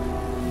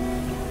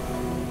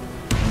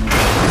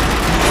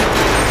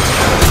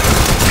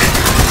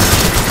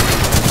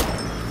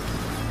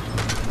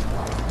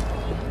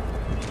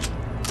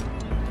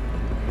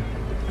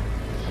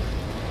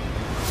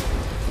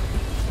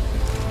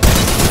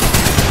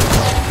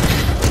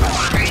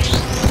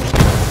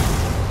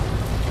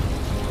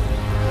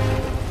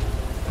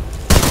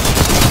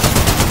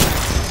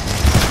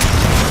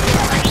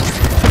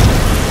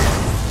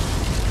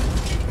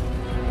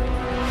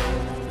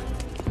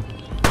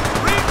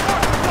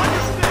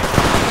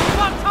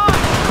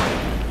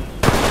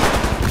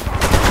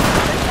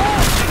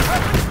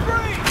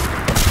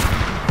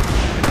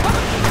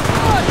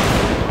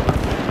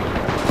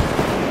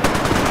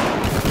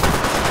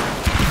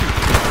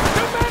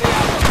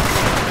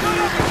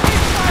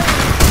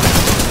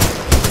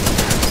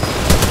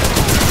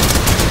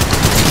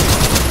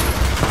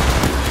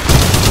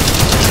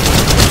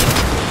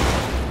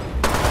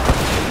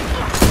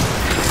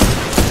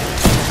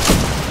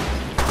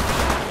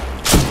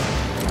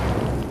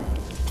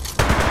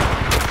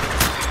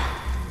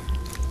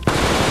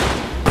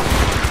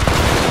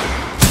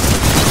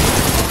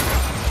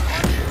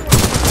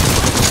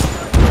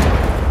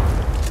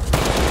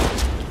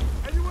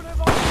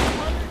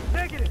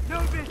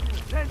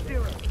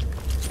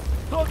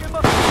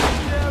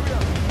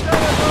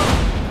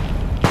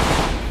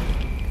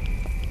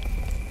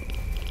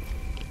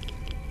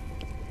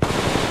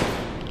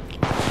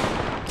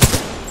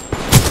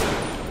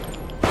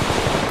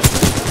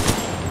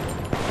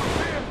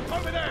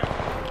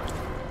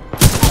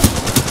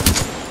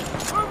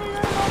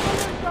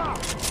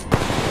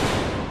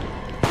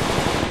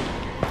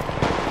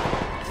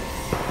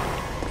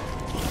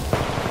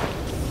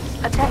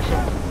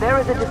 Attention, there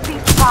is a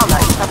deceased prowler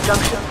in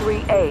Junction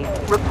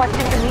 3A,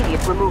 requesting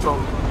immediate removal.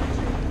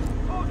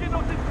 Target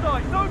not in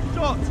sight, no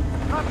shots!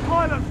 That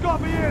pilot's got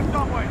to be here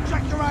somewhere,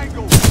 check your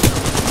angle!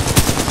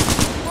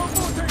 One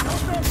more thing,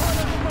 hostile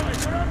pilot on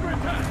we're under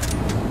attack!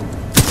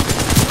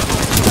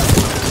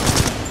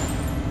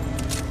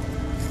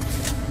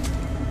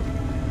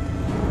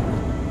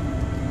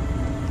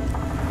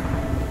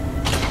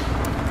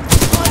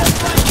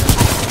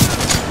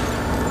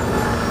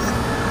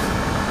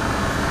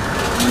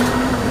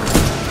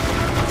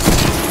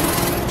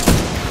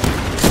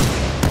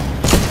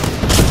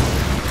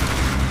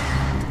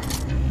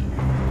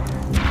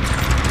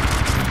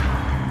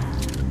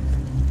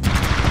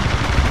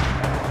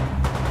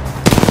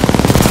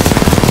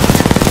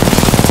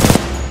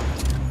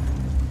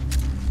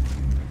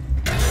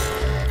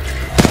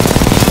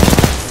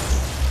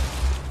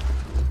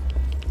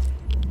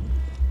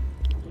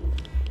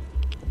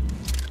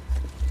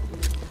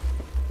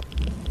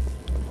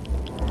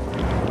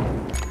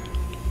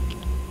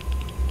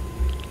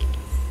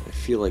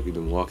 I feel like we've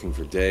been walking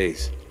for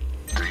days.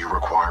 Do you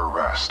require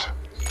rest?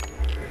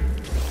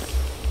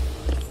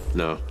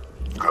 No.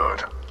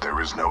 Good. There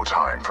is no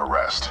time for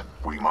rest.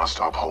 We must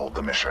uphold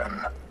the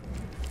mission.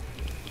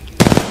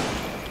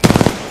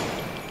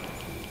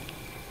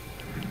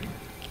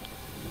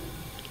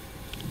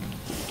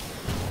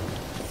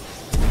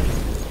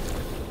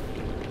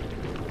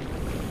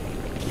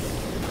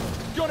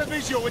 Got a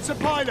visual, it's a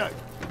pilot!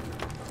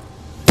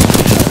 Do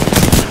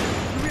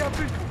we have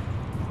visual?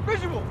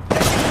 Visual!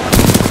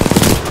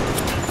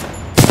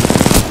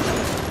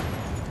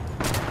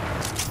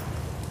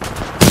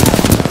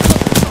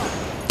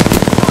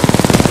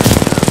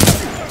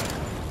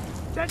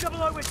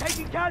 We're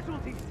taking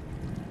casualties!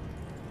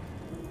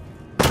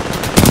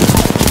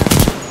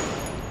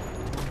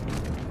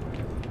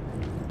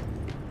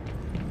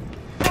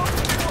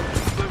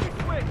 Moving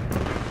quick!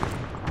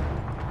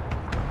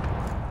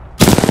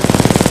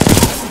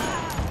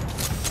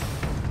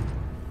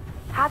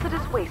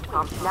 Hazardous waste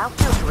pumps now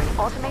filtering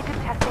automated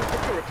testing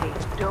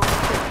facility, Dome 6.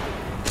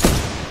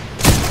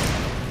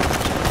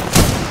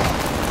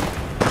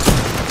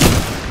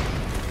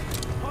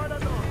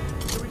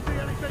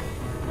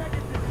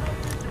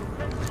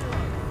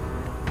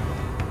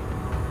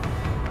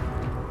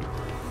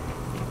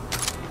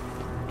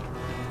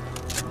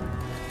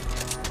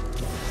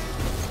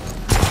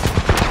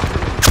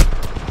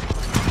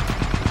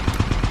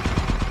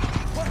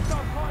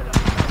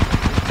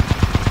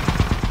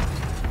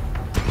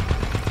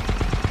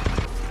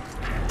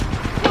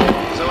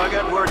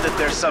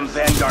 There's some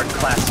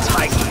Vanguard-class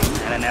Titan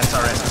and an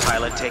SRS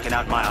pilot taking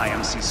out my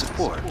IMC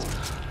support.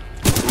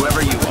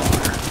 Whoever you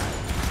are.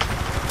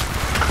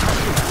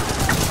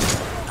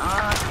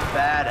 Not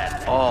bad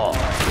at all,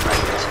 right?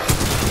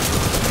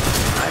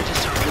 I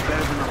just hope you're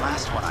better than the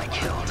last one I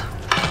killed.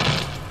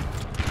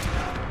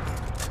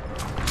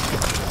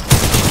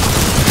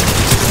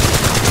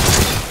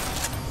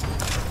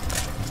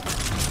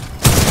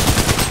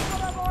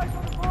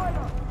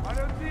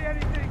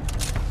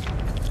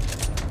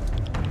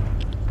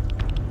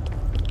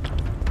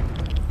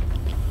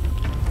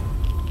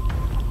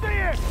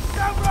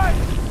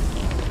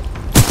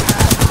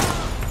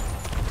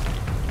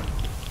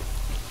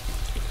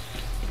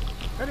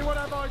 Anyone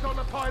have eyes on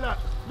the pilot?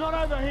 Not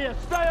over here.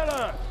 Stay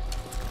alert.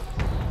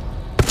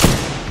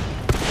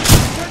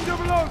 10 to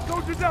below.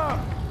 Soldier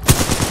down.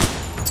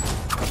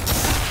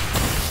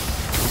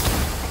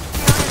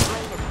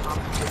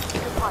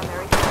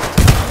 Primary.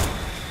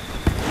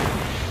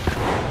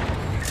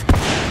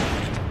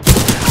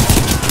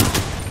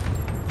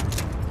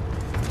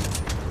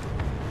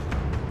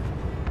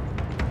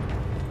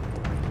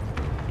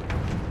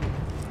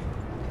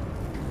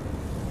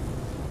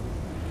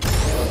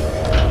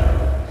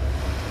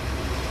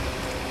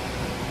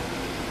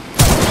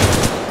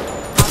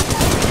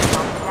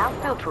 Now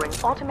filtering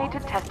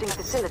automated testing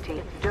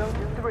facility, Dome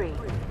 3.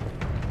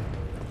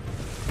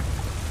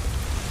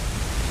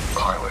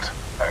 Pilot,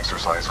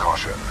 exercise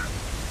caution.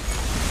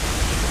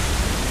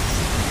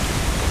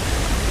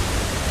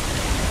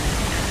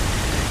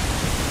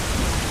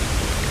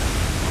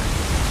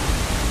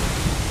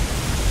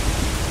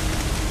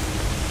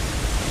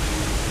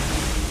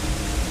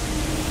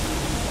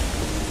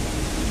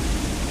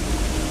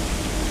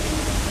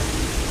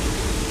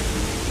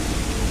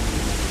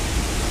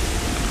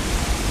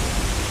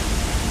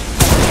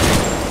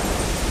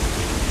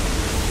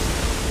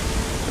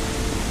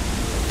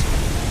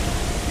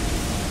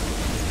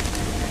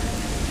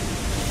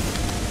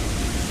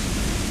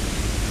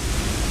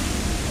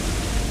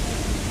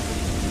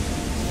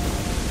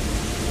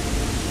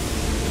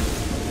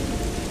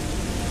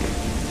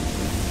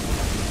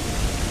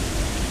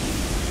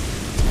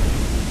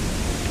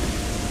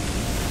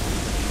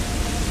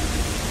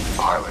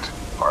 Pilot,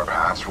 our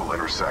paths will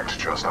intersect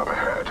just up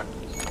ahead.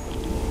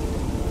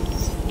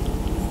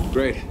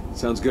 Great.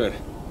 Sounds good.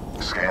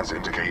 Scans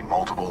indicate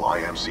multiple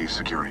IMC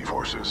security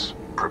forces.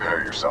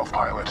 Prepare yourself,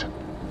 pilot.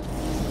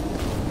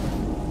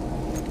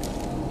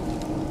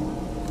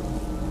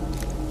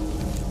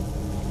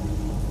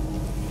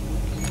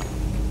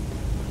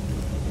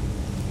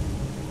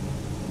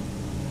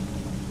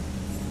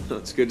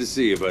 It's good to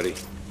see you, buddy.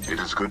 It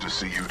is good to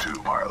see you too,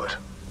 pilot.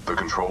 The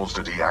controls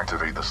to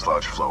deactivate the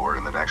sludge flow are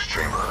in the next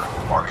chamber,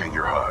 marking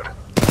your HUD.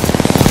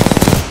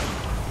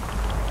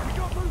 We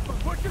got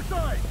movement. Watch your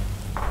side.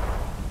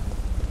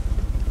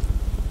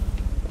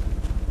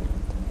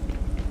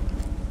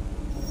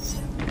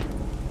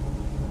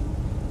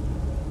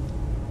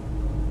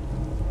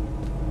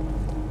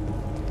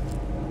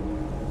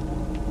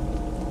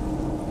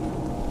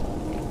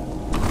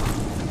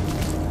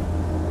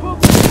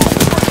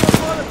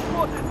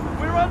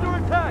 We're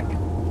under attack.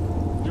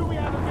 Do we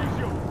have a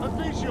visual? A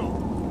visual?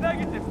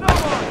 Negative. No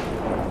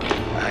one.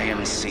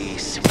 IMC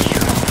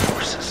security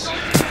forces. I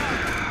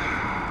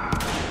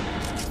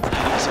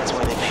guess that's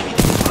why they pay me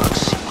big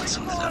bucks. You want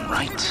something done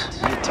right?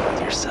 You do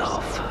it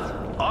yourself.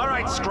 All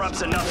right,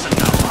 scrubs, enough's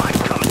enough. I'm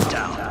coming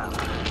down.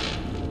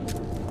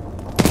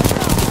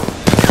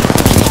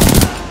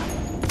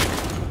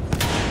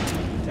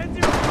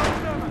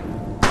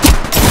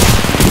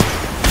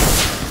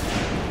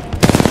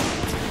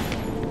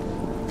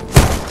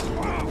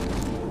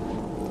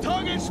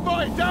 Target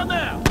spotted down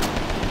there.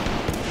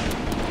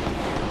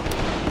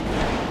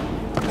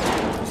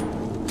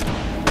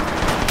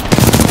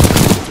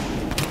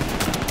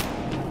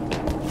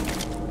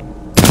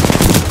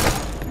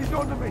 He's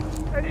on to me.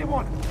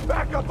 Anyone,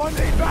 back up! I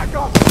need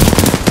backup.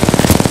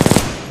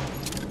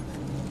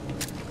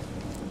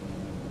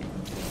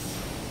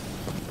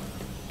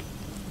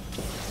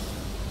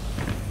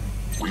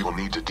 We will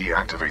need to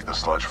deactivate the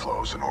sludge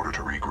flows in order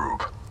to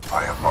regroup.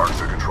 I have marked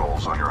the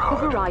controls on your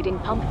HUD. Overriding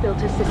pump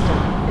filter system.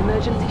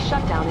 Emergency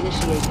shutdown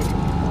initiated.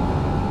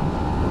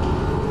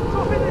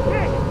 Drop in the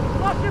kick!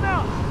 Flush him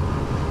out!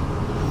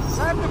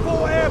 Have the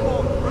ball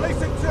airborne!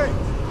 Releasing T!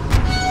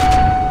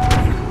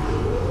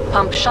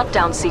 Pump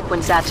shutdown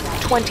sequence at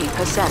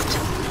 20%.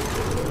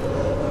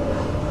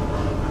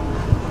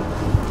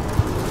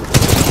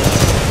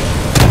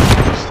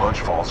 Sludge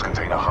falls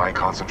contain a high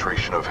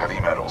concentration of heavy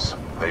metals.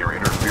 They are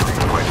interfering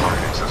with my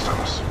targeting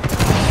systems.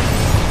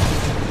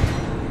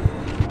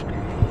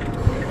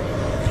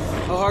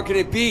 How hard can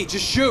it be?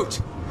 Just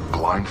shoot!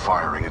 Blind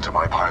firing into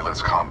my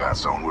pilot's combat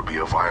zone would be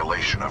a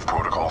violation of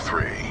Protocol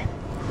 3.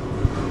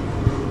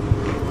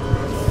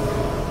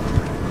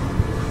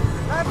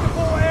 Have the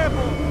ball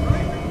airborne!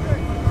 Releasing T!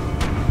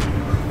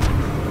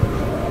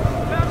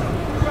 Down to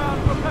the ground,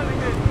 propelling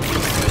in!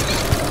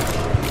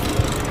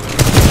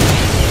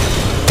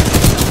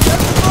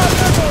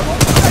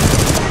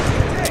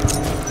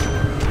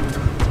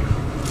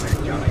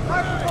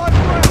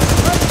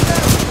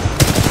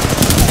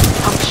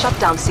 Pump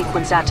shutdown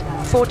sequence at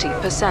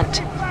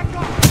 40%.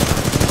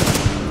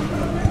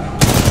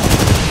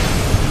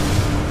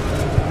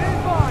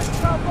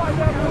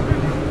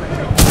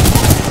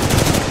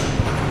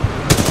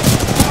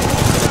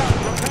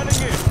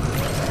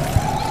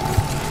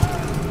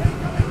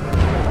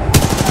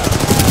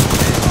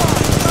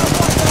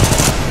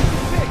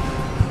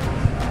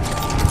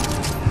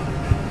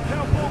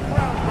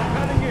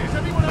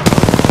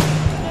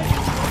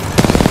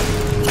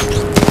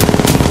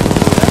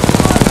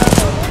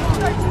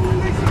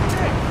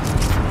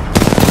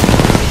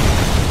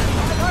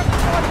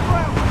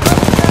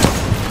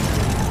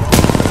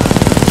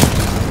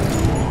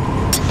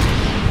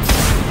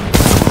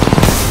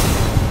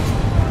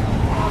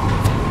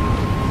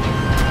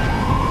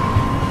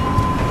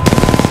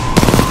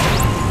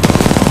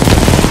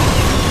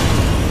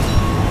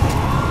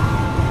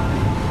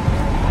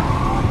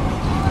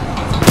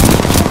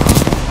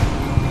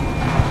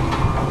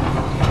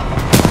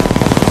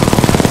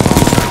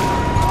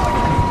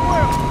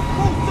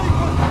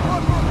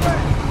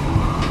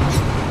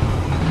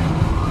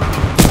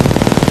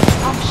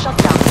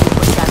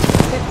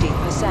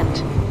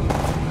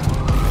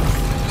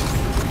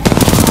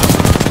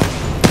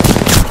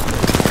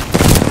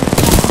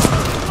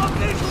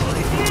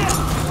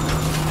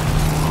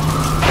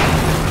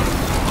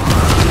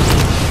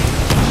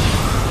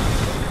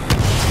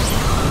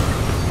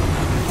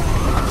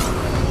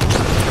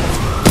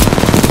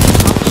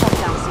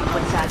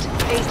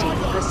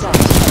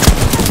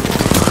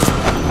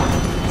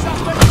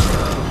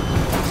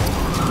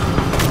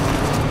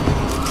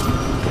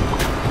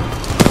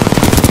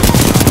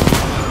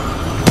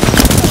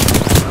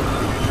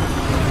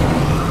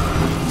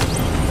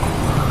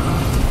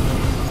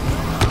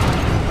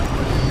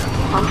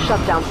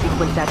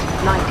 sequence at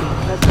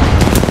 90%.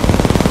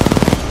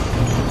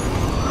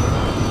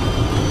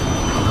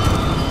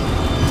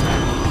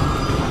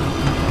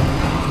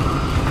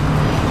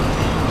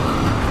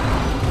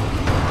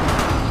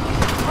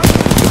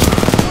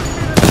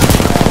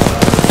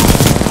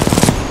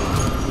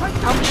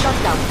 Pump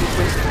shutdown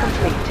sequence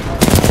complete.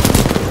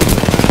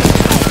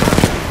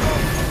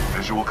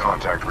 Visual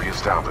contact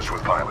re-established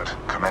with pilot.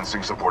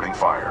 Commencing supporting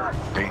fire.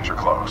 Danger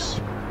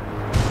close.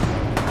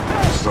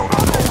 Sonar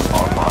pulse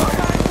online.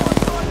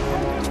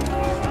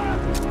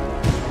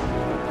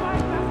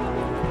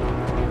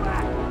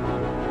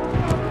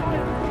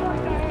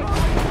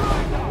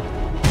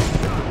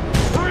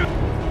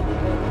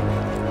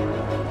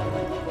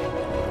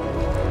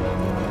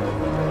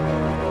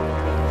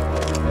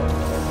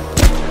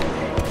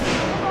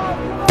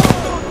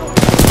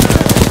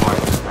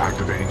 Pilot,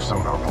 activating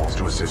sonar pulse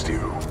to assist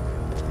you.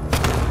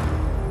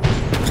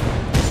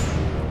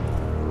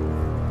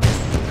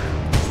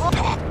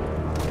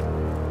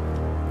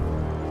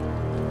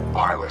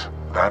 Pilot,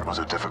 that was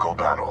a difficult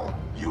battle.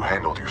 You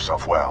handled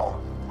yourself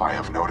well. I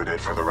have noted it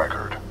for the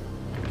record.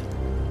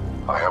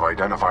 I have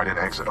identified an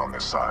exit on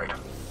this side.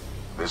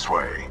 This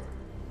way.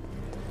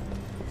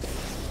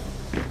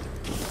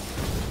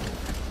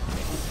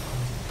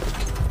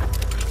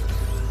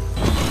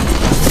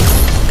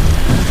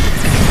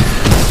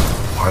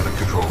 Pilot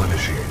control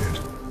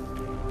initiated.